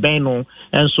salon bi e ben no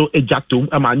enso eja tom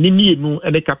ama ni nu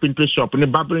e de carpentry shop ne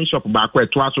barbering shop ba kwa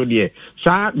to aso de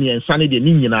sa mi ensa ne de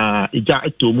ni nyina eja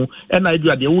atom e na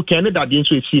edu ade wo ken ne dade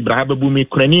enso e fi bra ha babu mi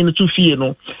krani no tu fie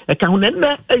no e ka ho ne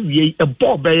na awie e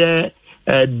bo be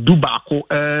dubako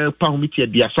pahumiti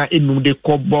aduasa enum de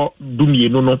kobo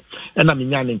dumienu no na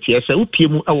menya ne ntie se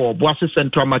upiemu e wo Oboase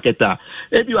Central Market a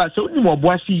ebi wa se unim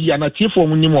Oboase yi na tiefo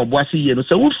mu nim Oboase yi no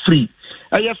se wo free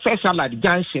aye first salad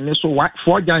junction so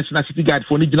for junction na city guard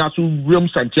for ni gina so William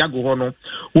Santiago ho no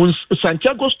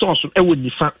Santiago stores e wo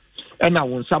nifa e na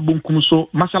won sabunkum so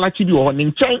masalachi bi ho ne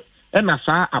nchen e na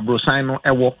saa abrosan no e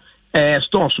wo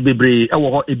stores bebre e wo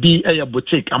ho ebi e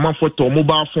boutique amanfo to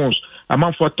mobile phones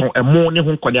amanfo ton emo ne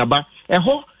ho nkoniaba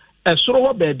ho soro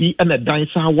ho baabi na dan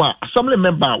sa wa assembly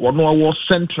member wono wo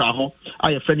central ho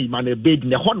aye fani man bed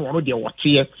ne ho no de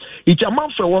wote iti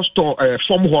amanfo wo store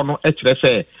form ho no kire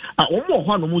se omo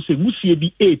ho no mu se musie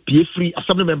bi pie free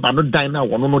assembly member no dan na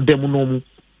wono no dem no mu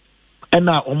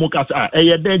ena omo ka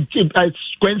eye de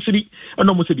squency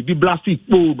no mu se bi plastic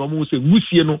no mu se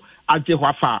musie no aje ho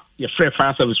afa ye free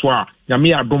fire service wa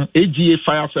nyame adom AGA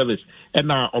fire service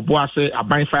ena Oboase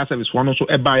aban fire service wono so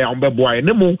eba ya ombeboa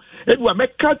ne mu edua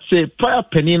meka se fire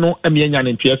penny no emianya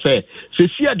ne ntwe se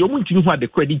sia de omuntimi ho ade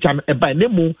credit jam eba ne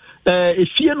mu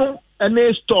efie no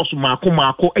ene stores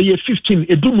mako eye 15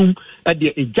 edunum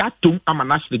de ejatum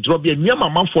amanas de drobia nnuama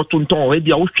manfo tonton e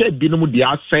bia wo hwe bi no mu de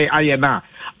asai aye na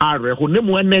are ho ne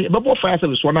mu ene bebo fire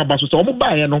service wono abaso so omo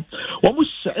baaye no omo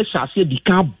esase di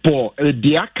ka bo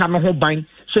de aka no ho ban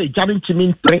say jarin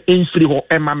timin pre enfri ho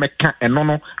ema meka eno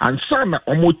no ansa na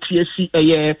omo tiesi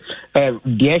eye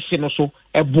de ese no so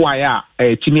eboaya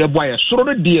timi eboaya soro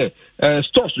no de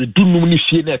stores dunum ni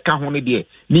fie na ka ho ne de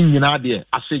ni nyina de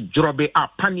ase jorobe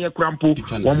apanie krampo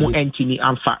wo mo entini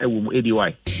amfa ewo mu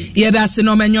ediwai yeda se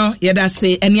no menyo yeda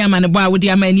se eni amane bo a wodi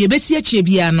amani ebesi achie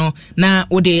bia no na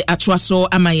wodi atoaso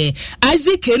amaye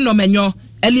Isaac no menyo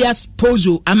Elias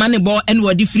Pozo amanebo ene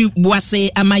wodi free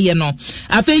Boase amaye no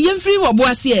afa yemfiri wo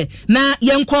Boase na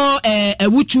yenko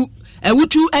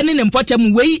ewutu ene ne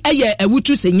mpotamu wei eye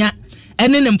ewutu senya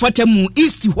ene ne mpotamu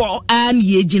east ho an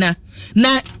yegina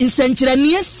na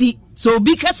nsenkyerane asi so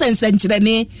obi kasa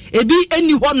nsenkyerane ebi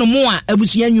eni ho no mo a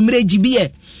abusua nwumre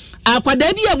gibie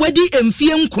akwada bi abodi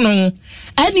emfie nkono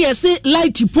ene yese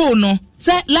light pole no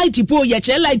se light pole ye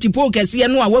che light pole kase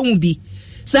no a wahu bi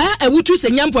sa ewutu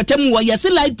senya mpotamu wo yese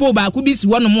light pole ba ku bi si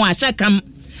wono mo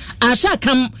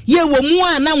ashakam ye wo mu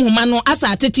a na nhoma no asa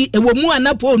atete e wo mu a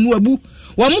na pole no abu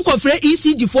wo mo kofre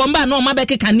ECG fo mba na o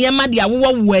mabeke kane ma de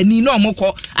awo wani na o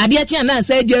mokọ ade a che na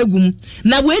sa agya agum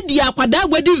na we di akwada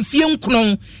gwadi mfie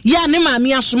nkron ya ne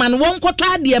maami asoma no won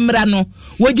kọtọ ade mra no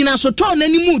wogina so to na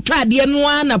nimu twa ade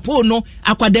no na po no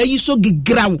akwada yi so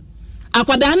gigraw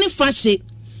akwada ne fashe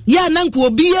ya na nko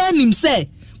obi anim se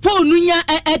po nunya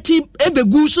eti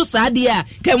ebegu so saade a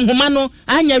kemhoma no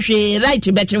anya hwe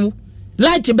right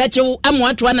bechewu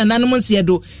amwato anananum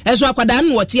nsiedo eso akwada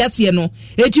no wote ase no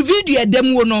eti video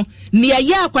edem wo no ne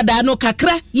ya akwada no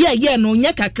kakra ye no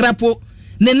nya kakra po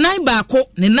ne nan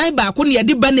baako ne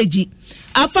yede baneji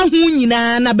afa hu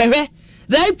nyina na behwe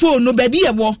right po no baby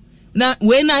ewo na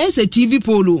we na ese TV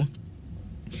polo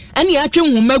ani atwe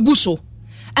nhoma gu so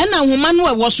ana nhoma no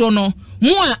ewo so no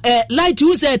mu a light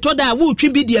hu se toda wo twi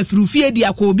bi dia firufie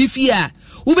dia ko obi fie a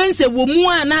ubense wo mu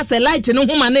a na se light no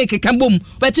homa na ekeka bom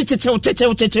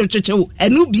chechew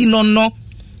enu bi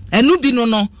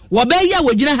no wo be ya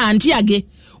wogina hanti age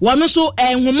wono so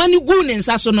nhoma ni gu ne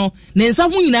nsa so no ne nsa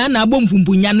hu nyina na abom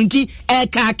pumpunya no nti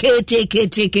ka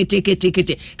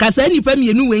kete kasa nipa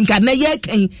mienu we nka na ye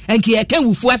kan enke ye kan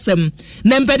wufu asem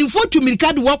na mpadifo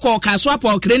tumirika de wokọ kaso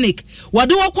apa clinic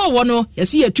wode wokọ wono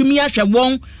yesi yatumi ahwe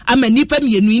won ama nipa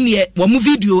mienu ne wo mu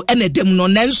video ene dem no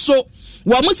nanso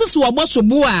wo musisi wo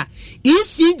bosobo a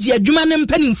ECG adwuma ne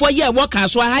mpanimfo ye wo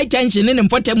kaso high tension ne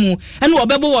mpotemu ene wo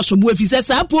bebo wo sobo afise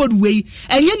sa pod we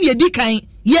enye ne edikan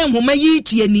ye nhoma yi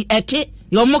tie ni ete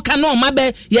yo moka no ma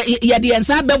be ye de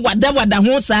ensa be wada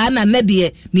ho saa na ne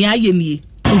de ni aye nie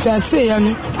ntate ya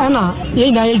no ana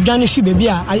ye na ye dwane fi bebi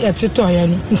a ete to ya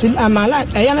no nti amala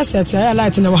ya na set ya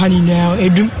light na wahani na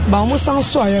edum ba mo san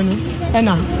so ya no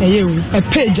na eye we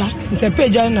page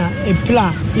na e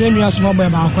pla ye nua so boy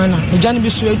ba akwan na e dwane bi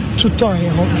so tuto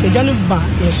ya ho te dwane ba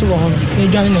ye so ho e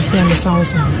dwane na ya me san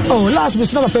so oh last bi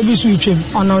so na papa bi so twem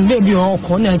ona on dey bi ho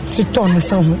ko na tuto ne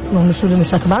san ho no so de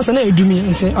saka ba san na edum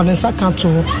nti on saka to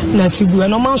na tigu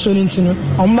no man so nti no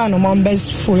on ba no man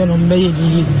best fo ya no mbe ye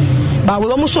di ba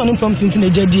we mo so no prompt nti na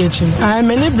jadi echi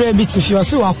many brave bit if you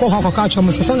so akọ akọ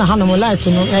chom se na hanom light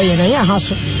no na ya ha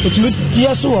so etumi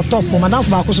yeso wo top madam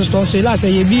ba ko so so la say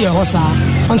ye bi e ho sa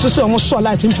onto so mo so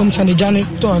light prompt na jani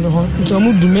to no ho nti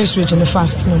mo du me switch no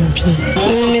fast mo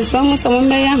pie me so mo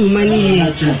be ya homa ni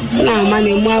ye se na homa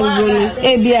na mu awo no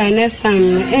e bia next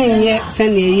time enye se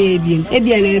na ye e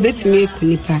bia na betumi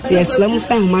ekunipa ti eslam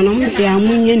sa homa no mbe ya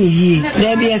munye ni ye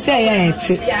da bia se ya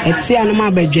eti anoma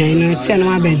abadwan no eti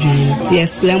anoma abadwan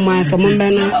yes lemwa so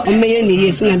mbana omeye ni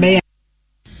yes na be ya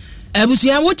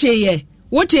abusia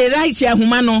wote right ya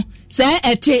huma no se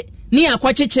ete ni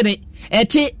akwachechire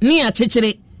ete ni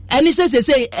achechire ani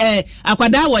se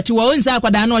akwada wati wo nsa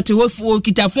akwada na wati wo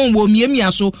kitafon wo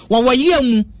miemia so wo ye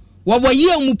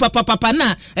mu papa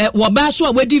na wo ba so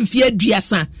awadi mfie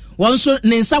aduasa wonso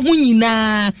ne nsa ho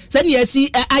nyina se ne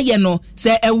asi aye no se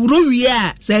ewuro wie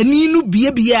a se ni nu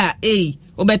bie a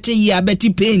obete yi abeti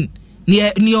pain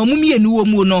ni omumie ni wo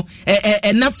mu no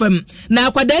enafam na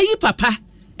akwada yi papa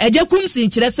ejekum sin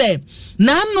kire se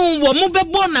na no wo mo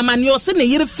bebo na mane o se ne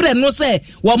yire frɛ no se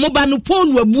wo mo ba no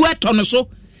polu abu ato no so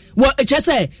wo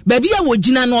chese baby a wo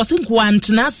gina no se nko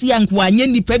antena ase anko anya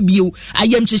nipa bio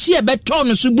ayamhyehye e beto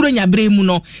no so buronya bre mu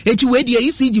no eti we die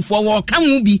ECG fo wo ka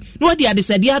ho bi no de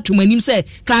adesade atomanim se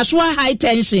ka so high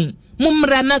tension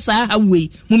mumra na sa hawe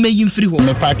mumeyi mfiri ho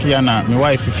me pakia na me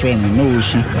wife frame no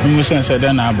osu mu sense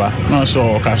de na aba no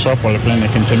so ka so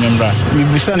polyclinic ntemembra me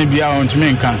busa ne bia on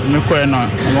tumi nka me koe no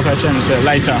mo ka che me say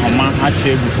lighter homa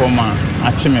atie gu forma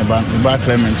atime ba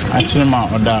Clement atime ma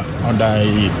oda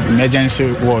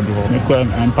emergency ward ho me koe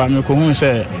ampa me ko hu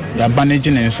say ya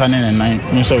banage ne nsa ne nan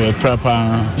me so we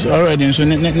prapa so already so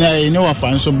ne wa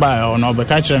fa so ba o no be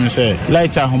ka che me say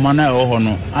lighter homa na ho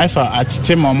no I saw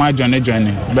atime ma join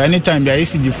ba any time bia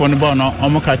ECG phone ba no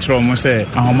omo ka kire omo say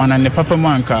ahoma na ne papa mu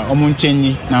anka omo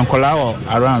nchenyi na nkola wo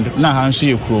around na ha nso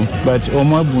yekrom but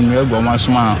omo abu no egu omo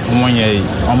asoma omo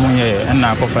ye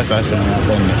na professor say na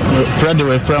ben prade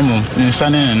we pramo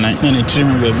nsane ne ne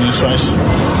trimi be bi nso asi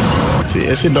ti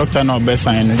esi doctor na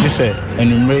obesan no say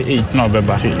enumere 8 na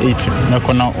obeba 8 na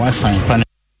kona wasan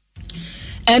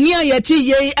eni ayati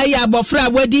ye aya abofra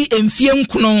wadi emfie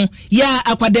nkono ya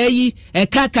akwada yi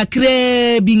eka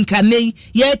kakre binkane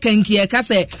ye kanki eka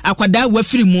se akwada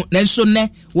wafiri mu na nso ne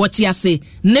wote ase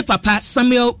ne papa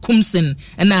Samuel Kumsen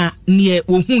na ne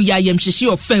ohun ya yemhyehe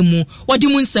ofamu wodi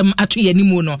mu nsem ato ye ni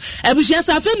mu no abusia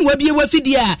safe ne wabie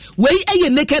wafidi a wei eye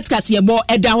naked kasebo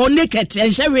eda ho naked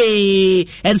enhyewe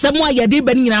ensem aye de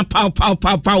ba nyina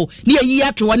pow ne yi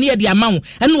ato ne ye de amawo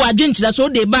ene wadwenkyira so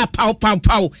de ba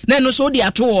pow na no so de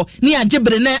ato ni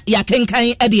ajebre na ya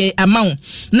kenkan ede amawo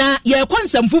na ye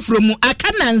kwansam fufuro mu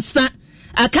aka nansa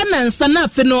aka na nsa na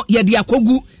afe no ye de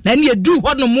akogu na ne edu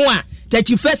ho no mo a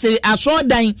 31st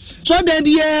asodan so dan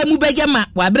bia mu begema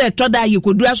wa bre toda ye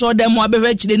kodu asodan mo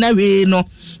abehwe kire na hwe no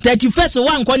 31st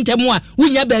wan kontem a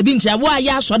wunya baabi ntia wo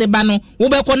aya asode ba no wo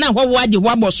bekọ na ho wo age ho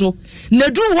aboso na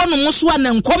du ho no mo so a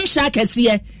na nkom sha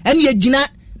kase ene ye gina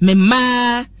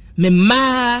memma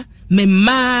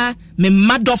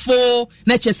dofo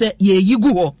na chese ye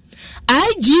yigu ho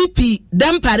IGP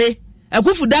Dampare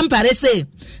akufu Dampare say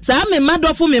sa memma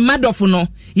dofo no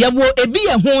ye wo ebi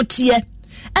ye ho tie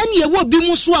ene ye wo bi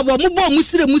mu so a wo mo bo mu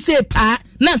sire mu say pa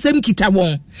na asem kita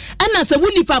won ana se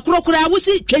wunipa krokora wo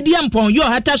si twedi ampon yo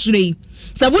hata sure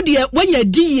sa wodi wanya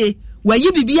diye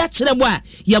wayi bibia kire bo a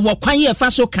ye wo kwan ye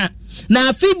fa so ka na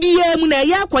afi bia mu na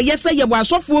ya akoyese ye wo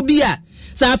asofo bia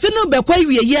sa afi no bekwa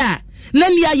wieye a na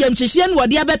ni ayam chehye no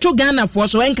wode abeto Ghana for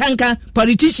so enkanka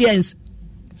politicians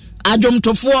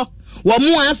adwomtofo wo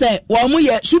mu ase wo mu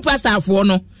ye superstar fo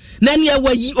no na ni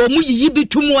awayi omu yiyi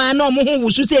bitumu a na omu ho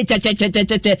wusu se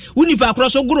chechechecheche unipa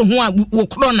kroso guru ho a wo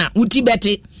krona wuti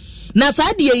bete na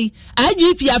sadie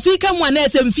IGP Africa mu na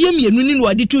ese mfie mienu ni no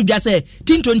odi tu dwa se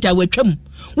tintonta watwam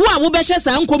wo a wo behye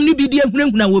sa nkom ni bidie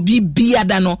hunahuna wo bi bia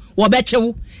da no wo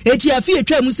bechewo eti afi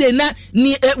etwam se na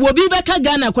ni wo bi beka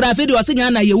Ghana kura afi de wo se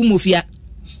Ghana ye wumofia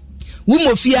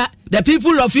the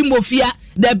people of Imofia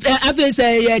the afi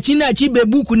say China chibe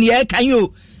buku ni e kan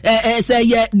yo say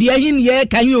ye de hin ye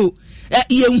kan yo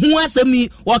ye hu asemi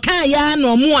wo kan ya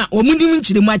no mo a omunim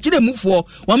nchire mu akire mufo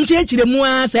wo mchire mu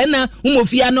a say na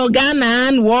Umofia no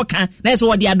Ghana no wo kan na say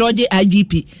wo de adoje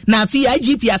IGP na afi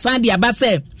IGP asan de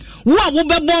abase wo a wo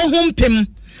bebo ho mpem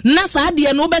na saa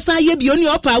de no besa ye bi oni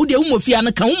opa wo de Umofia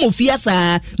no kan Umofia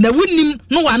saa na wunim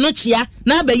no wa no chia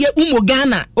na abaye Umo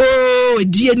Ghana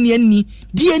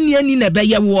die ni na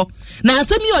beye wo na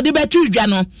asemi ode betu dwa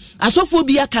no asofo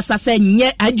bi akasa se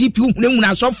nye IGP hunehuna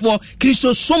asofo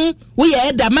kristosom wo ye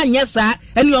eda manye saa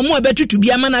ene omo abetutu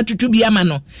bi ama na tutu bi ama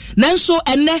no nanso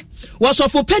ene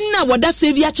wasofo penna woda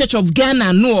Savior Church of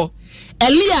Ghana no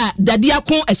Elia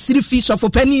Dadiakon asirifi sofo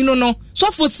penni no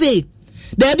sofo say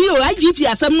there be IGP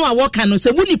asem no awoka no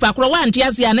se wunipa kro wa ante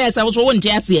ase na ese wo so wo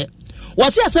ante ase wo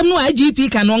se asem no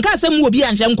IGP kan no nka asem wo bi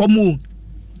anhye nkomo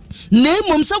na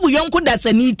emom sabu yonko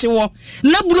dasani tewo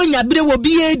na buro nyabere wo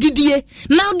bi edidie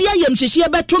na odi ayam hyehye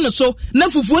beto no so na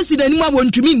fufuo si nanim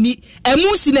awontumi nni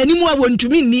emu si nanim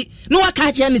awontumi nni no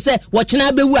waka kye ne se wo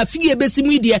kyena bewu afie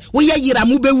besimu die wo ye yira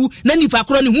mu bewu na nipa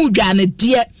kro ne hu dwa ne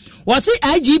die wo se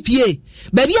IGPA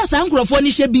bari asa nkrofo ni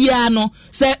hye bia no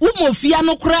se Umofia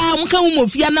no kra nka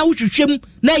Umofia na wotwetwem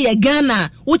na ye Ghana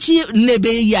wo chi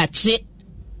nebe ya kye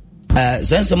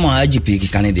sense mo IGP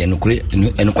kikane de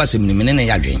enukwasem ni menene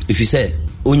yadwen ifise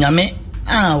onyame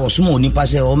wo sumo onipa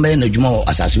se o me na dwuma wo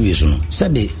asase wi so no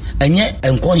sebe enye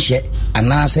enkonhye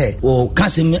anase o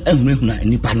kasem ahunahuna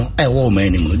nipa no wo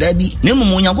manim no da bi ne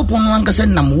mo Onyankopon no ankasa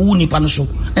nam wo nipa no so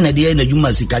ena de na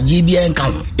dwuma sika je bia enka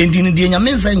ho enti ne de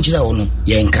nyame mfa nkire wo no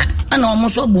ye nka ana o mo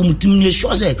so bom tim ne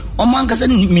sho se o mo ankasa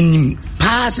minim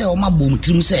pa se o ma bom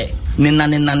tim se ne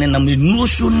na me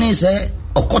so ne se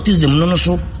okotism no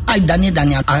so ai dani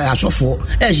asofo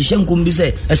hihye nkom bi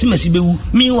se asimasi bewu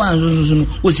mi wa nso no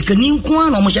osikani nko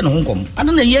na o mo hye ne honkom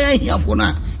ana na ye hiafo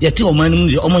na ye te o manum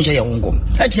de o mo hye ye honkom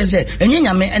eche se enye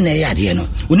nyame na ye ade no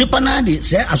onipa na de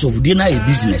se asofudie na ye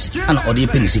business ana o de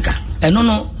penisika eno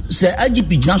no se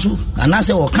IGP gina so ana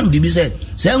se o kan bibi se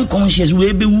unconscious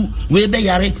we bewu we be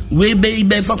yare we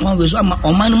be fa kwan we so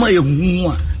o manum aye hu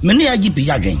a mene IGP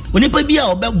yadwen onipa bia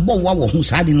obebo wa wo hu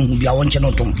saade no hu bia wonche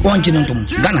no tom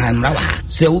Ghana ha mra wa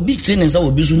se obi training sa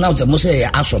obi su na se mo se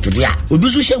asoto dia obi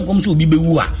su hye nkom so obi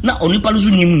bewu a na onipa no su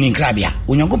nim ni nkrabia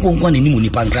Onyankopon kwa nim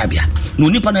onipa nkrabia na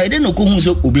onipa na ede no ko hu se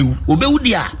obewu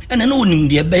dia ene na onim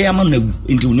de be ya ma na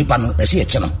enti onipa no ese ye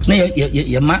che no na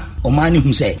ye ma omani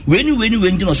hu se weni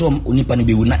enti no so onipa no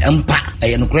bewu na empa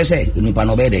eye no kure se onipa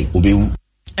no be de obewu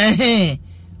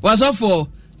wasofo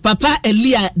Papa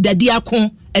Elia Dadiakon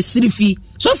esirifi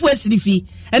sofo esirifi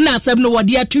ena asem no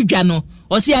wode atudwa no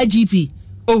o se IGP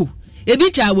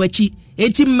ebi cha wachi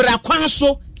eti mra kwan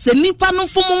so se nipa no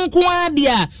fom nko ade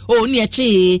a ni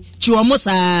eche chiwomo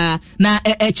saa na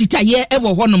chitaye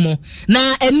ewo honomo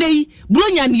na enei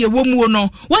bronya ne ewomuo no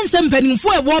wonse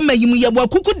mpanimfo ewo mayimu ye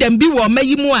bwakuku dambi wo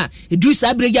mayimu a edu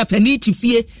sa breja pani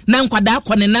tifie na nkwada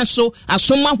akone na so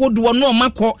asoma hodo no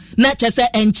makọ na chese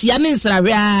enchia ne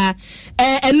nsrahwe a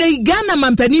enei Ghana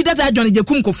mampani dada adwone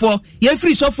jekum kofo ye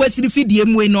free sofo asirifi die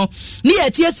muwe no ni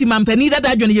eti asi mampani dada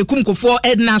adwone jekum kofo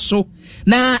edna so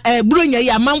na bronya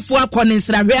ya manfo akone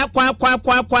nsrahwe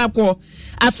akwa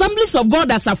Assemblies of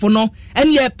God asafono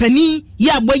enye pani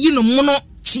ya boyi no mono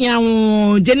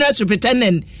chiawo General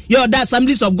Superintendent yo da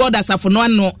Assemblies of God asafono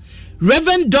ano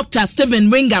Reverend Dr. Stephen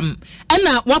Wingham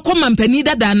ena wako mampani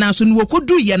dada na so ni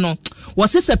wokodu ye no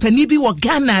wosese pani bi wo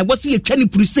Ghana wosi etwa ni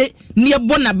puruse ne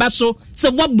bona baso se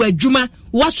wabo adwuma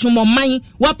wasomoman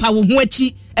wapa wo ho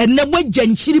achi enne bogya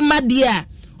nchiri made a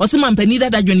wose mampani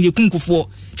dada dwene yekunkufo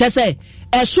chese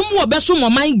esum wo beso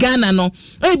moman Ghana no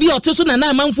ebi oteso na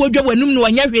amanfo adwa wanum no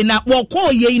wanya hwe na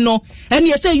wokọ ye no ene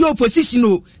ye say your opposition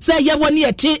o say ye woni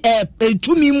ete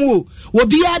tumi mu o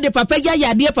obi ade papa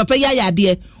ya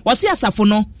yade wose asafo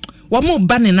no wo mo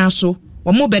ba ne na so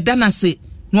wo mo beda na se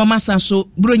no masa so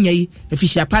bronya yi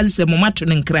efishia pazise mo mato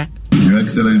ne nkra. Your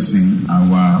Excellency,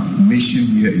 our mission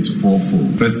here is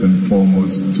fourfold. First and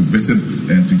foremost, to visit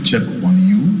and to check on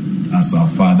you as our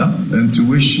father, and to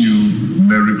wish you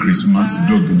Merry Christmas,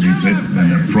 dog-related,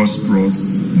 and a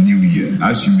prosperous New Year.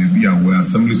 As you may be aware,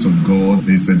 Assemblies of God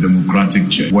is a democratic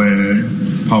church where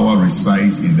power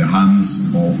resides in the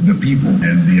hands of the people,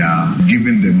 and they are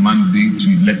given the mandate to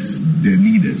elect their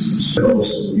leaders. So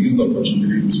also use the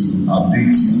opportunity to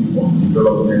update you on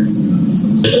development and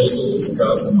also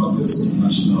discuss matters of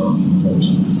national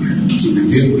importance. To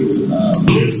begin with,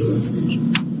 Your Excellency,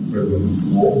 President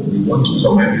Before, we want to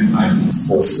commend him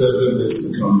for serving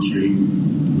this country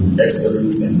with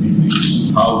excellence and dignity.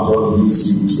 How God used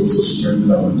you to also strengthen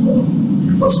our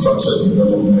economy. Infrastructure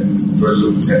development during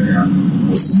your tenure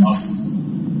was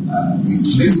massive. And it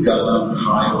placed Ghana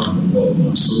high on the world.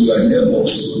 So we are here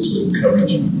also to encourage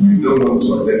you. We don't want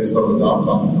to identify with our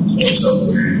part of the culture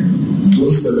where we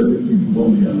don't celebrate people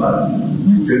when we are alive.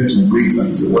 We tend to wait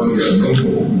until when we are no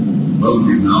more, when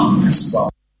we now expire.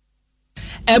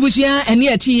 Ebusia eni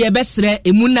ati ye besre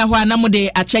emunna ho anamode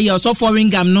ache ye so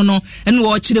Wingham no ene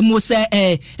wo kire mu se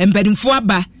empadimfo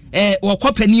aba wo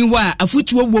kopani ho a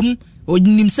afutuo wom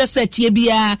onim sese tie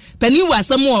bia pani wo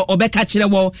asem wo obeka kire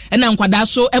wo ena nkwada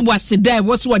so ebo aseda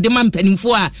wo so wode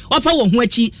mampanimfo a opa wo ho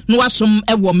achi no wasom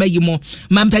ewo mayimo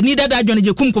mampani dada dwone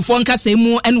jekumkofo nkasa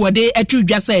mu ene wode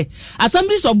atudwa se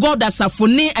Assemblies of God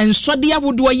asafone ensode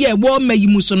ahodo ye wo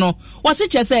mayimu so no wo se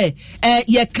chese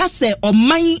ye kase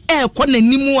oman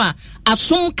konanimu a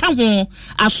asom ka ho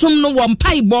asom no wo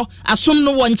mpaibo asom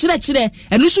no wo nkyerɛkyerɛ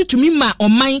enu so tumi ma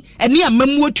oman ene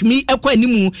amamu otumi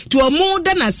ekɔanimu ti omo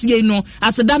da nasie no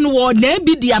aseda no wo na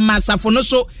bi dia masafo no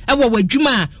so ewo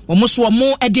wadwuma omo so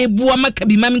omo ede buo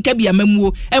makabi mamkabi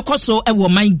amamu ekoso ewo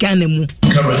man Ghana mu.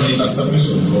 Currently,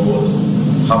 Assemblies of God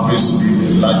happens to be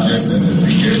the largest and the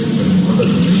biggest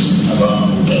organization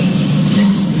around the world.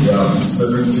 We have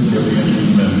 70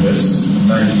 million members,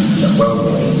 19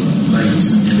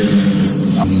 million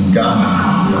members. In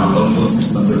Ghana, we have almost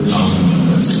 600,000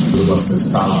 members, over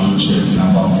 6,000 churches,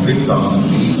 about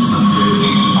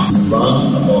 3,800. We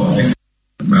run about 3.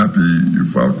 I'm happy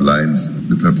you've outlined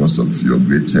the purpose of your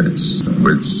great church,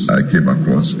 which I came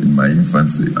across in my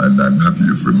infancy, and I'm happy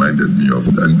you've reminded me of.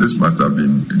 And this must have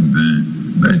been in the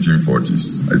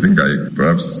 1940s. I think I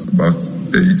perhaps about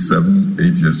 8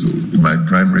 years old in my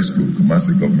primary school,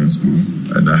 Kumasi Government School,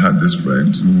 and I had this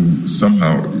friend who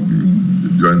somehow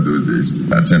during those days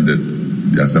attended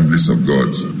the Assemblies of God.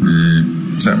 The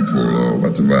temple or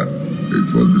whatever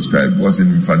it was described was in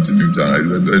Infantry Newtown. I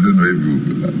don't know if you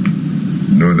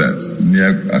know that,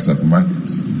 near Asaf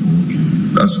Market.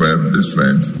 That's where this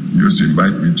friend used to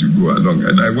invite me to go along,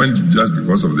 and I went just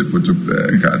because of the photo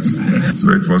cards.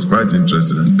 So it was quite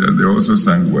interesting, and they also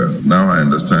sang well. Now I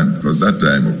understand, because that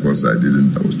time, of course, I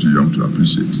was too young to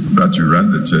appreciate that you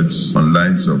ran the church on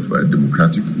lines of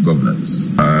democratic governance.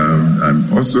 I'm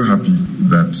also happy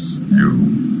that you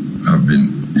have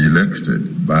been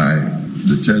elected by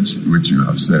the church which you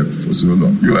have served for so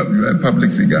long. You are a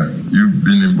public figure. You've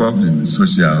been involved in the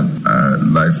social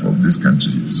life of this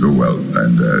country so well,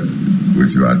 and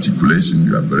with your articulation,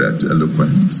 you are very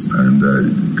eloquent and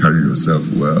carry yourself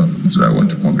well. So I want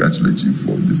to congratulate you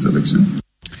for this election.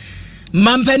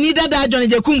 Mampani dada John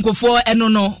Jekunkofo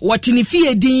enono watini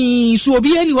fie din so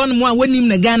obi ani hon mo a wonim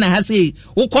na Ghana ha sei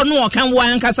wokono okan wo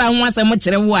ankasa ho asem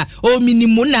kire wo a o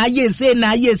minimu na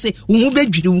ayese wo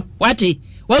bedwiri wate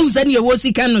wawuzani ye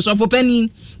sika no sofo pani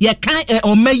ye kan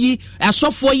omayi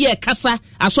asofo ye kasa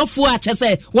asofo a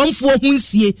chese wonfo ho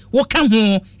nsie wo ka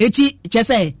ho eti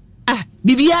chese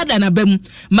bibia da na bam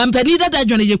mampani dada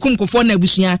John Jekunkofo na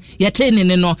abusua ye tene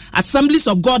ne no Assemblies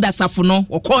of God asafo no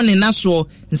okọ ne naso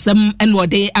nsem ene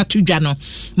ode atudwa no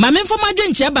mamemfo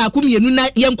madwenche ba akumienu na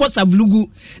yenko savlugu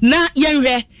na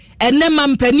yenhwe ene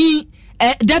mampani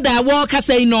dada wo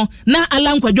kasai no na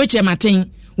alankwadwo chematen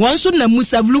wonso na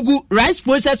musavlugu rice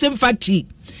processing factory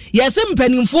yesi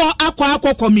mpanimfo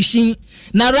akwa commission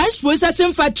na rice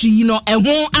processing factory no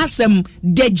eho asem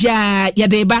deja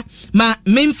yedeba ma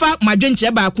memfa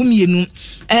madwenche ba akumienu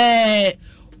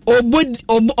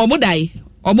obodai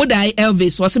Obodai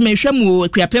Elvis was a mesham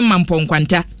Kriapem Mampon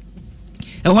Quanta.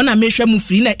 And when I mesham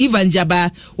Frina Ivan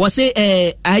Jaba was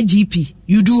a IGP.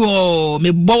 You do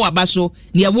me boa baso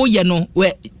near Woyano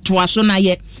where Twasona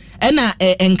yet. Ena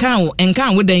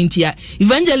enkan with the intia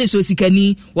Evangelist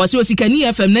Osikani was Osikani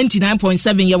FM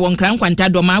 99.7 ye won kran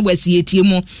kwanta do ma wasi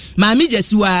etiemu maami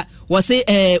Jesua was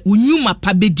unyuma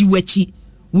pa bedi wachi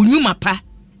unyuma pa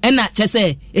ena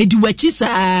chese ediwachi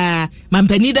sa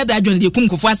mampani dada adwon de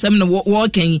kumkofo asem no wo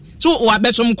kan so wo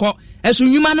abesom kɔ esu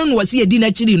nyuma no wasi edi na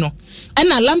chiri no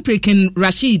ena Lamprekin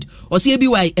Rashid osi ebi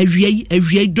wai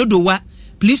awie dodowa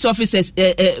police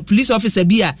officer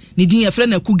bia ni din ye frɛ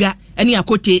na kuga ene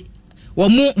akote wo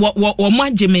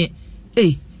ageme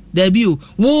dabi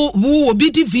wo obi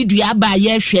di video aba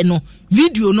ye hwɛ no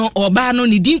video no oba no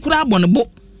ni din kura abonebo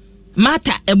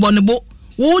mata ebonebo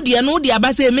wo de no de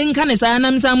aba se menka ne sa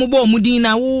nam sa mo bo mudin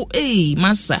na wo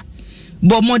massa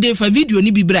bo mode fa video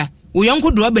ni bibra wo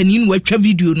yonko do aba ni no atwa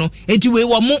video no eti we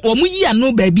wo mo yi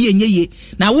ano ba bi enyeye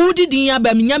na wo di din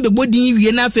aba menya be bodin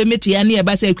wie na afa mete ya na e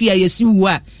ba sa akua yesi wu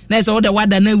a na se wo da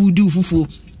wada na wudi fufu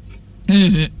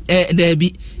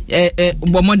dabi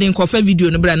bo modern kofa video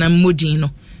no bra na modin no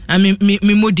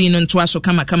me modin no nto aso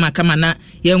kama na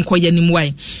ye nkɔ yanim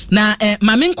wai na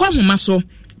mame nkɔ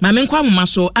ahoma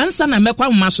so ansa na mekɔ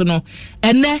ahoma so no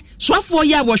ene soafo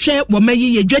ya wo hwɛ wo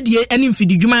mayi ye dwadie ene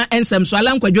mfididwuma ensem so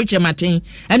ala nkwadwo chematen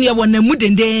ene ye wo na mu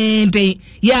dendenden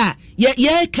ya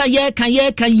ye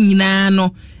nyina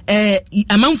no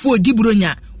amanfo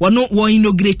odibronya wo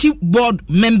inaugurate board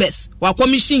members wa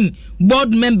commission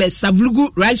board members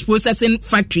Savlugu Rice Processing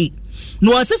Factory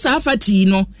no osesa afati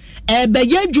no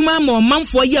beye adwuma ma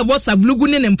manfo ye wo Savlugu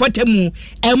ne mpotemu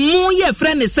emu ye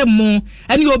frɛ ne se mu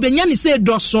ene obenya ne se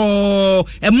doso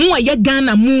emu aye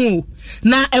Ghana mu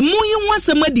na emu yi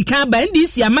nwasem adika ba ndi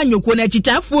si amanyoko na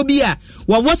chitafo bi a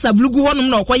wo Savlugu honum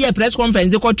na okoye press conference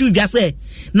de kotu dwa se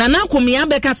na nakomia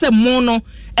beka se mu no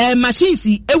machines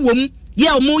ewom ye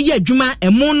omo ye adwuma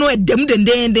emu no edem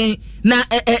dendenden na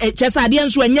chesa ade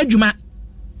nso anya adwuma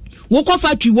wo ko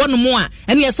factory wono mo a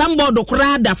ene samboard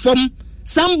kora da fom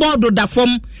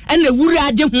ene wuri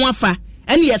age ho afa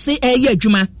ene yese ye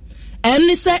adwuma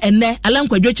ene se ene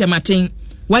alankwadwo chematen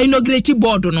wa inaugurate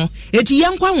board no eti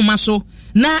yenkwa homa so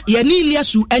na ye ni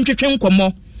Iliasu entwetwe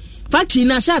nkomo factory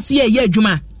na sha se ye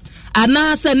adwuma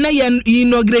ana se na ye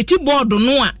inaugurate board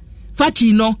no a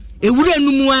factory no ewure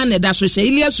numu a ne da so hye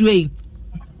Iliasu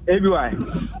ebiwai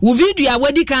wo video a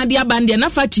wadi kan dia bande na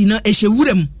factory no ehye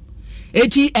wuram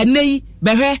eti enei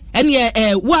behwe ene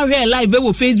wo ahwe live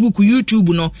wo Facebook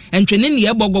YouTube no entwene ne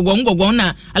ye bogogo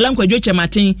na alankwadwo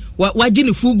chematen waji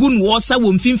ne fugu no wo sa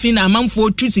wo mfimfin na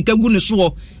amanfo tu sika gu ne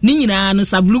so ni nyina no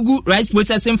Savlugu Rice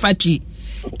Processing Factory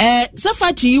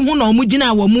safati hu na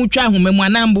omugina wo mu twa ahomemu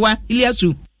anamboa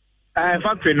Iliasu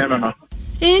factory no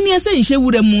ni ese nhye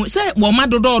wuram se wo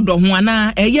madodo ho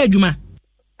ana eye adwuma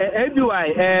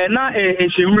ebiwai na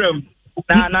ehewuram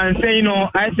na nsɛn no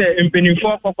ayɛ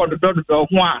mpanimfoɔ kɔkɔdododo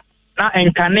ho a na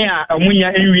nkane a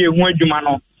ɔmunya enwie ho adwuma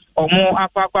no ɔmo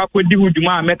akɔdi ho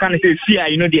dwuma a mɛka ne sɛ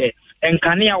CI no deɛ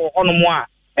nkane a wɔ hɔnom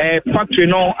a factory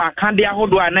no akade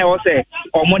ahodo a na ɛwɔ sɛ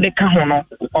ɔmo de ka ho no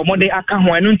ɔmo de aka ho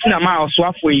ɛno ntina ma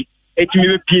ɔsoafo yi etimi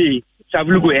bepie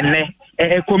Savlugu enne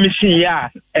commission ya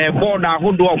board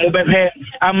ahodo ɔmo bɛhwɛ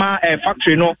ama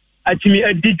factory no atimi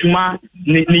adi dwuma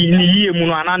ni yie mu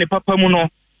no ana ne papa mu no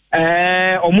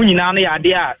omu nyina no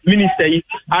yade a minister yi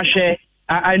ahwɛ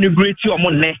inaugurate omu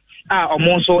nne a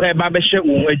omu nso ba bɛhwɛ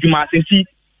wo adwuma senti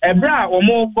ebra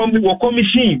omu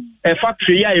commission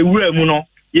factory ya ewura mu no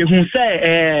yehu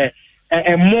sɛ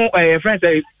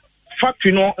friends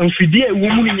factory no mfidie ewu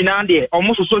mu nyina de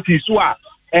omu so ti so a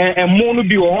emo no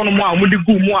bi wɔ hɔ no mu a omu de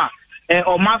gu mu a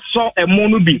ɔma so emo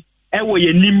no bi ɛwɔ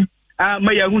yenim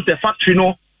ma yehu sɛ factory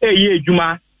no eye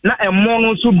adwuma na emo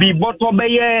no so bi bɔtɔ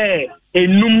bɛyɛ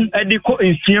enum ediko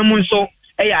ensiamu nso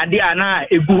ade a na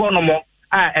egu hɔ no mo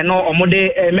a ɛno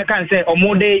ɔmode meka nse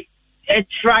ɔmode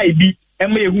try bi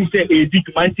ɛma ehu sɛ edi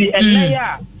tuma nti ɛnɛ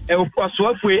ya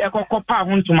ɛkɔsoafue ɛkɔkɔpa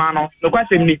ho ntoma no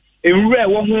nokwasɛm ni enwura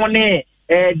ɛwɔ ho ne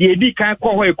de edi kan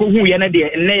kɔ hɔ ekohu yɛ ne de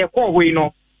ɛnɛ yɛ kɔ hɔ yi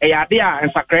no ade a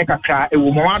nsakra kakra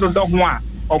ewu mo adodɔ ho a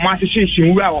ɔmo ahyehyɛ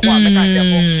nwura wɔ hɔ a meka nse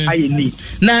hɔ ayɛ ni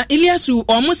na Iliasu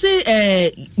ɔmo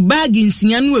se bag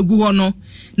nsia no egu hɔ no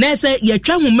na sɛ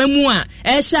yɛtwa homa mu a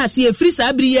ɛhyɛ ase efiri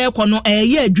saa biri yɛ kɔ no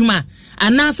ɛyɛ adwuma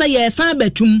anaasɛ yɛsan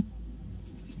batum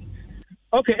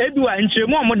okay edua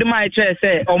nkyeremu a mode ma ɛkyerɛ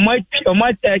sɛ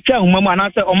ɔmo atwa homa mu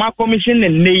anaasɛ ɔmo commission ne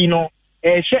nei no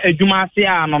ɛhyɛ adwuma ase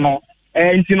a no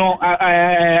nti no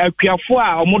akuafo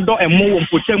a ɔmo dɔ ɛmo wɔ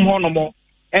mpotam hɔ no mo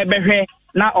ɛbɛhwɛ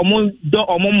na ɔmo dɔ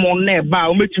ɔmo mo na ɛba a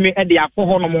ɔmo betumi ɛde akɔ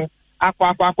hɔ no mo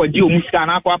akọ di omusika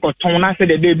na akọ ton na se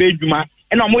de be edwuma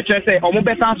na omo kire se omo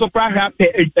besan so pra ha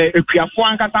ekuafo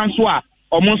ankasa nso a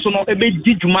omo nso no ebe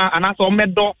di dwuma anaso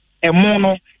omedo emo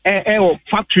no o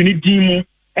factory ni din mu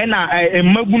na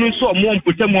magunu nso omo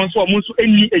mpotemu nso omo nso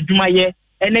eni edwuma ye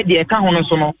ene de eka ho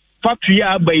nso no factory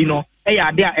abai no ya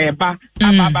ade a eba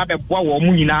aba beboa wo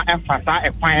mu nyina efasa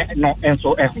ekwan no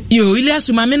enso yo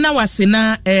Iliasu mame na wase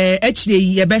na akire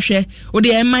ye behwe wo de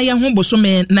ema ye ho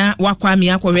bosome na wakwa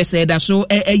me akwwe se da so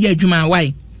eye adwuma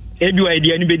wai edu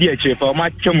idea ni bedi akire fa o ma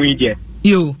twemu ide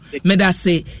yo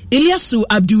medase Iliasu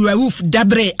Abdulrauf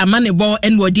Dabre amanebo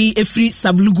enwodi efri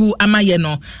Savlugu amaye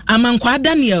no amankwa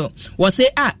Daniel wose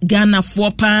Ghana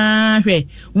fo pa hwe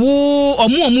wo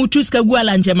omu tuska gu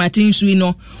ala njematin sui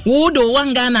no wo do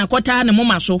wanga na kwata ne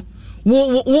moma so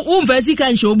wo mfasi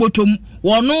kan hye obotom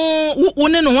wono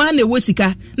wone no wa na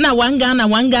wosika na wanga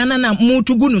na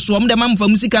mutugu no so omde mamfa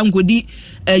musika nkodi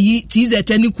yi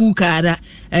tizeta ni ku kara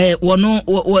wono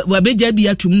wabeja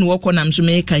bia tum no wokonam so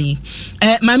me kan yi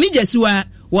mami jesiwa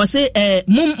wose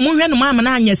munhwe no mama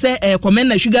na anyese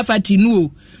komena sugar fatty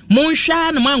no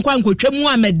munhwa no mankwa nkotwam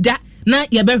ameda na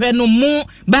yebehwe no mu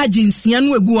baji nsia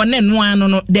no egu one no ano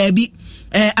no dabi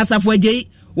asafo agei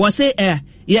wose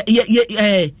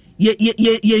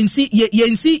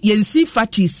yensi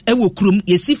fatis ewo krum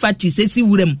yesi fatis esi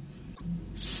wuram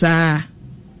sa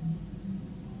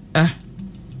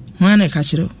wane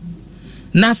kachiro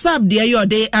nasab de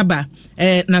yode aba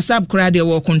nasab kra de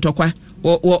wo kontokwa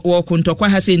wo kontokwa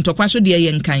ha se ntokwa so de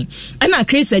yenkan ana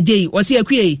Chris Ajay wose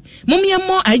akue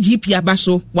momiemmo IGP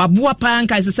abaso waboa pa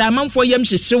nka sesa amanfo yem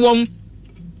hyehye won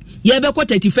yebekọ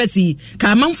 31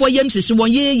 ka amanfo yem hyehye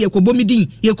won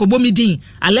yekobomidin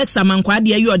Alexa mankwa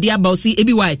de yode aba osi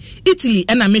ebiwai Italy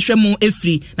na mehwemu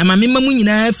efri na mamema mu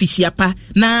nyina fihia pa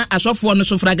na asofo no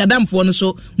so fragadamfo no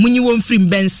so munyi won frim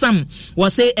bensam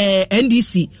wose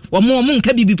NDC wo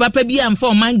nka bibi papa bi amfa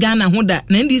o man Ghana hoda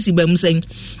na NDC bamusen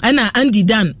ana Andy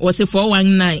Dan wose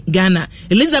 419 Ghana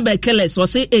Elizabeth Kellis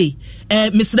wose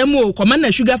misremu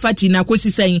komanda sugar fatty na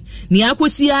kosisen ni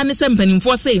akosia ne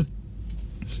sempanimfo se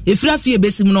efra fie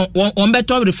besim no on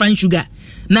beto refined sugar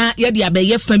na ye dia be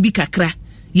ye fa bi kakra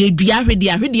ye dua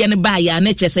ahwede ne ba ya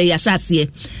na chese ya hyase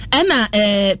na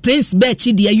Prince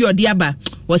Bechi de ye odi aba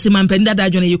wose mampenda da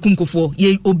adwona ye kumkofo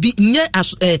ye obi nye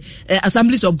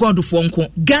Assemblies of God fo nko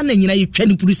Ghana nyina ye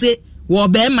twani puruse wo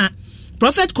be ma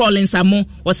Prophet Collins amo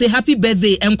wose happy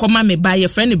birthday enkoma me ba ye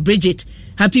friend Bridget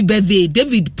happy birthday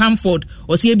David Pamford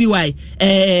wose ebiwai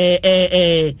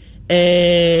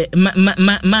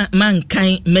man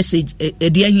kind message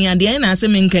de ahia de na ase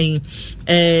men kan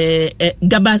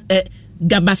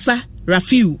Gabasa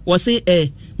Rafiu wose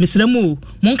misramu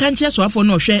monka nche so afo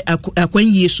no hwe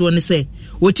akwanyi so ne se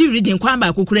oti region kwa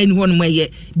ba kokura ni hono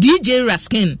maye DJ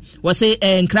Raskin wose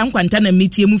nkram kwanta na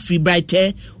metie mu free bright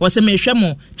wose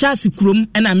mehwemo Charles Kurom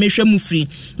na mehwemu free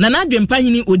na nadwempa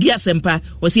hini odi asempa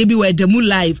wose bi wa damu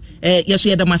live yeso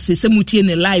yedamase semutie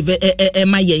ne live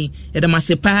mayen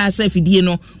yedamase pa sa fidie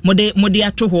no mode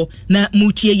atoho na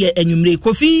mutie ye anwumre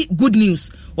Kofi good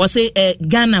news wose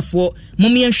Ghana for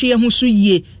momienhwe ho so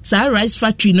yie sa rice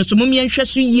factory no so momienhwe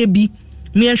so yie bi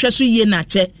mienhwe so yie na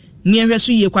che mienhwe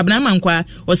so yie kwabna mankwa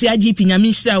wose IGP nyame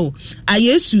nhira o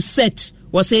ayesu set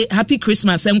wose happy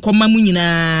Christmas enkoma mu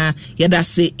nyina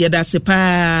yedase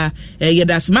pa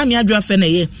yedase mami adwa fe na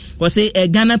ye wose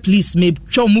Ghana please me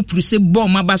twa mu pruse bo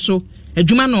mabaso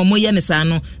adwuma na omo ye ne sa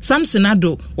no Samson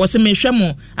Ado wose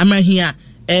mehwemo amahia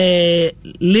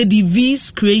Lady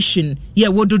V's creation ye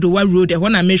wododo wa road ho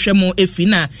na mehwemo efi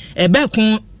na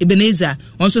ebekon Ebenezer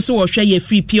onso se wo hwe ye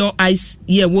free pure ice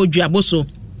ye wodua boso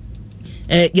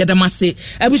yadamase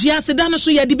abusia sedano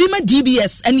so yade bi ma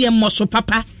DBS ene emmoso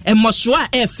papa emmoso a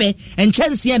efe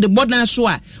enchanse de bodan so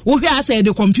a wo hwe asa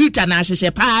de computer na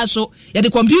ahyehye pa so yade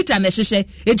computer na ahyehye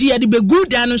eti yade be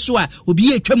good an so a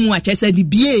obi etwamu a chese de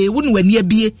bie wo ne wani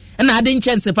abie na ade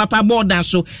enchanse papa bodan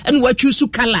so ene watwu su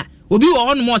color obi wo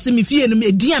hono mo se me fie no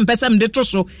edi ampesa me de to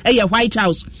so White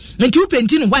House nti u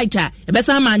penti no white a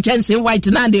ebesa ma chance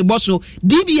white na de boso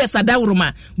DBS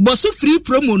adawroma boso free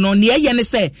promo no ne ye ne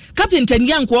se carpenter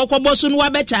nyanko okoboso no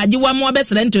wabe charge wa mo wabe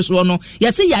srente so no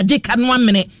ye se ya de ka no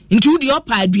amene nti u de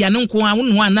opa aduane nko a wo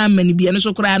no na amani bie no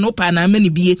so kra no pa na amani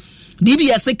bie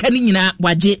DBS kan nyina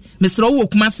waje mesro wo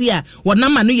kumase a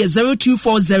wonama no ye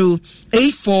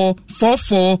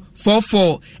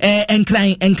 0240844444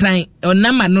 enkran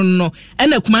onama no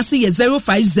ena kumase ye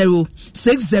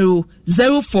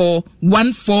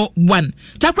 0506004141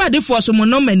 takrade for so mo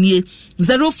no manie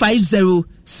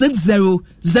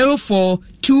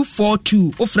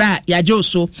 0506004242 ofra ya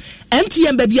joso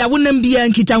MTN baby a wonam bia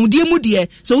nkitahudie mu de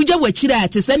so wugya wachira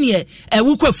te sene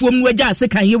wukwafuom no wagya ase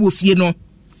kan ye wo fie no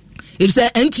if say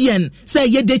MTN say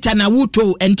ye data na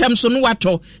wuto entam so no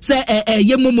wato say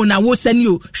ye momo na wo sane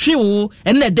o hwe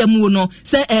ena damu no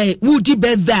say wudi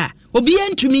bedha obi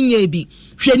entumi nya bi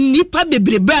hwe nipa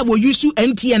bebrebe a wo yusu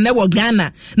MTN na wo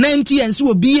Ghana na MTN so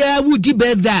obi a wudi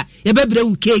bedha ye bebre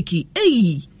wu cake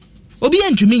obi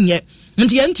entumi nya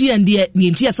MTN de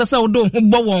ni ntia sasa wodo ho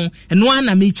bo won eno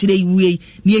ana mechire iwe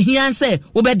ni ehia se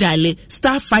wo be dial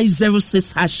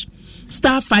 *506#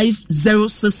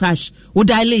 *506# wo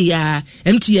dial ya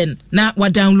MTN na wa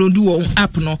download wo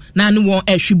app no na ne won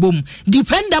ehwibom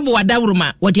dependable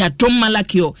wadawroma wo de atom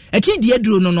malakio ati de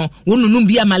aduro no wonunum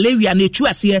bia malaria na etu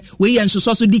ase we ye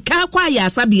nsoso so dika kwa ya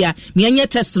asabia me anye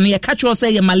test no ye catch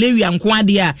say ye malaria nko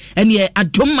ade a ene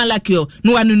atom malakio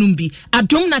no wanunum bi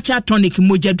atom na cha tonic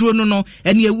mojaduro no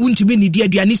ene wuntimi ni de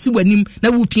aduane si wanim na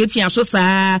wo piapia so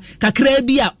saa kakra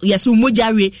bi a yesu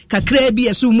mojawe kakra bi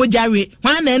yesu mojawe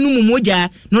wana enu moja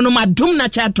no madom na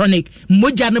cha tonic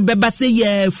moja no beba se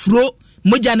ye fro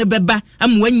moja no beba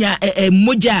amwanya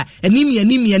moja anemia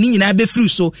ni nyina be fru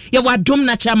so ye wadom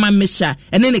na cha mamesha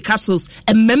ene ne capsules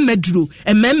emmeduro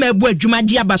ebo adwuma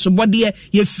di abasobode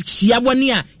ye fia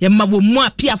woni a ye mawo mu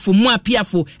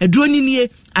apiafo aduro ni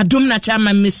adom na cha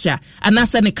mamesha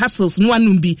anasa ne capsules no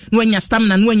anumbi no anya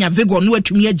stamina no anya vigor no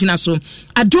atumi agina so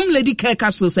adom lady care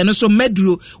capsules eno so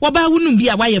meduro woba wonum bi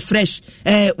a wa ye fresh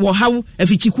wo haw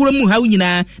afichikuro mu haw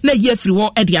nyina na ye afiri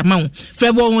wo e de amawo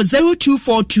frebo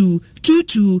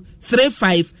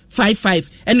 0242223555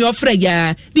 and your friend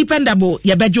ya dependable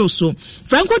ya bejo so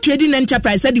Franco Trading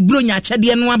Enterprise said the bronya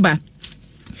achade no aba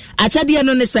achade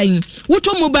no ne san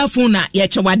woto mobile phone na ye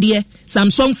chewade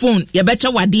Samsung phone ye becha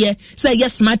wade say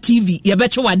yes smart TV ye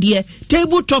becha wade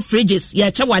tabletop fridges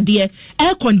ye chewade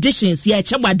air conditions ye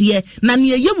chewade na ne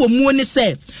ye wo mu ne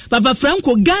say Papa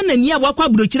Franco Ghana ni a wakwa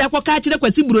brochira kwa ka kire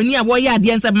kwasi broni a wo ye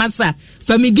ade nsa masa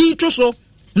famidi to so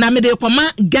na me de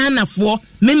kwama Ghana fo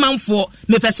me manfo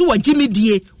me pese wo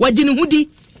gimidie wo gine hudi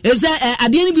eze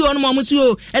ade ni bi ono mo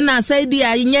so o na say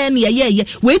dia nya ne ye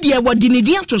we dia wo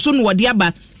dinidi atoso no wo de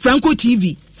aba Franco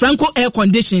TV Franco air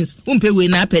conditions umpe we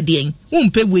na apedien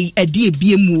umpe we ade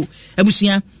ebiemu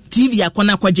abusia TV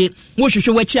akona kwaje wo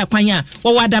hwehwe wachi akwanya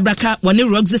wo wadabraka woni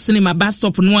Roxy Cinema bus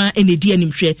stop no a enedi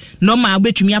animhwe no ma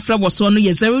obetumi afra wo so no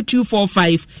ye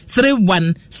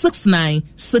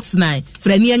 0245316969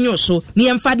 frani anyo so ne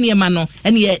yemfa ne ma no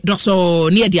ene ye doso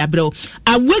ne ye de abreo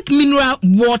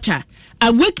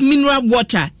Awake mineral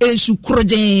water ensu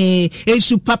kroje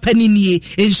ensu papanini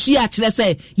ensu a kire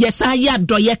se yesa ya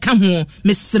doye ka ho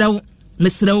mesrew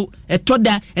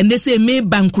etoda ende se me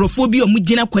bankrophobia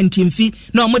omugina kwantimfi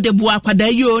na omode bua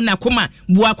kwadayo na koma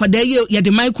bua kwadayo ye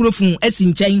de microphone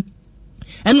asinchen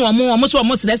eno omo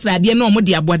so sresra ade na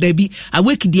omode aboda bi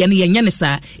Awake de ne yenye ne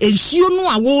sa ensuo no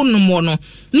awo no mo no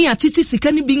ni atiti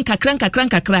sika ni bi nkakra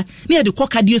ni ye de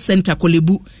cardio center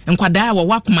kolebu nkwada wa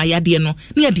wakoma yade no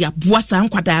ni ye de aboa sa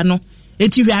nkwada no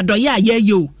eti hwe adoye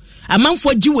ayeyo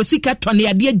amanfo gi wo sika tone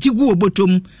ade gigu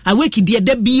obotom Awake de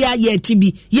da bia ye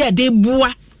tibi ye de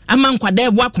boa amankwada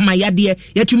wakoma yade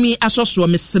yatumi asoso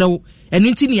mesrew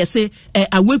enti ne yese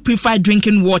Awake prefer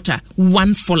drinking water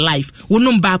one for life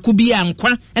wonom ba ko bia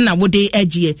nkwa na wode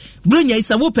agie bronya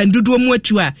isa wo pendudo mu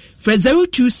atu a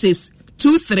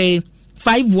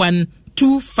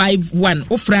 0262351251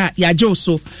 ofra ya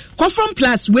joso Kofron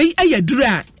Plus we ayaduru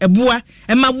a eboa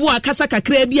emawo akasa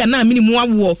kakra bia na amini mu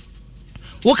awo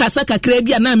wo kasa kakra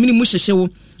bia na amini mu hyehyewo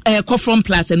Kofron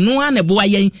Plus no na boa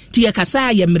yen ti ye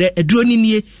kasa ye mre aduro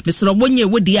ninie mesro bonye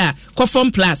wodi a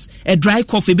Kofron Plus dry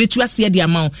coffee betu ase de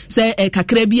amawo se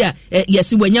kakra bia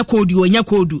yesi wanya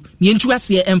kodu me ntu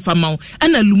ase emfamawo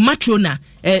ana lumatrona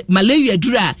malaria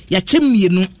dura ya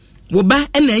chemienu woba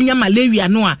ena enya malaria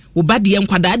no a woba de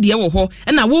nkwada de wo ho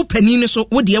ena wo panini so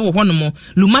wo de wo ho no mo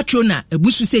lumatrona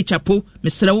abusu se chapo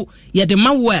mesrew ye de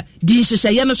mawo a di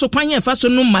nhyehyeye no so kwanya fa so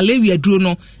no malaria duro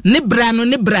no ne bra no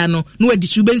no wadi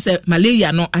subense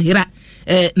malaria no ahira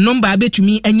number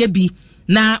abetumi anya bi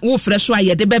na wo fresh a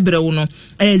ye de bebre wo no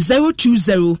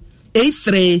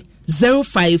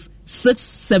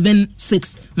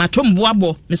 02083056676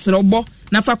 matomboabo mesrewbo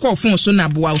na fa call phone so na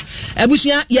boa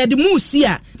abusia ye de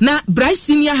musia na Bryce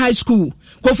Senior High School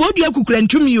kofo dua kukura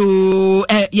ntumi o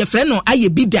ye frɛ no aye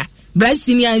bida Bright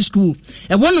Senior High School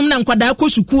wonum na nkwada ko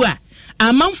suku a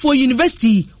amanfo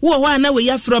university wo ho ana we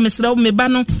ya from Israel me ba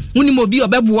no woni mo bi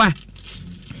obeboa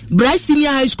Bright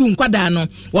Senior High School nkwada no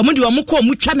wo mo de wo ko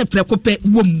mu twa ne prekope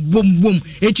bom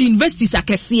echi universities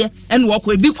akese ene wo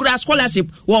ko ebi kura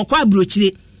scholarship wo ko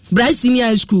abrochire Bright Senior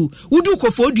High School wudu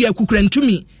ko fodu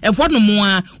akukrantumi ehwonom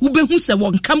a wubehu se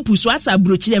won campus asa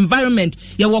abrochire environment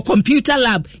ye wo computer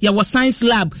lab ye wo science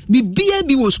lab bibia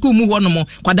bi wo school mu honom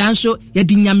kwada nso ye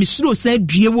di nyamesuro sa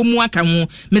due wo mu aka ho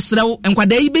mesrew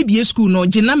enkwada yi bebie school no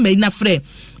gina mai na frɛ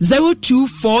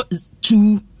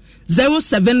 0242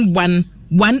 071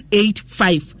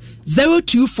 185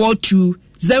 0242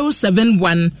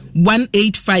 071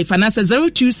 185 and that's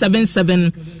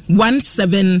 0277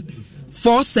 17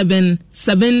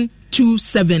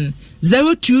 47727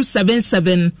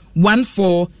 0277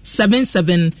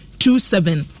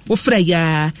 147727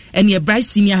 Ofreya and your Bright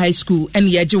Senior High School and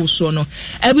your Josono.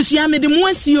 Abusia made the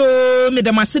Muesio, made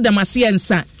the Masida and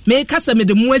Sa, make Casa made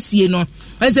the Muesio no.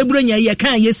 As a brunya, ye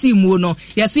can't ye see Muno,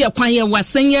 ye see a quanya was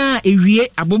senya a rie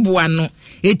abobuano.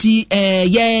 Eti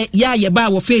ye ba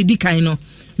wa fe dikaino.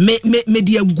 Me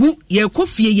dia gu ye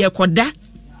coffee ye koda.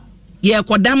 Ye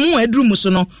koda mu edru muso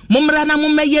no momra na mo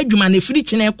meye adwuma na firi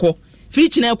kine ekọ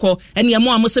ene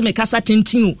mo amose me kasa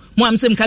tintin mo amse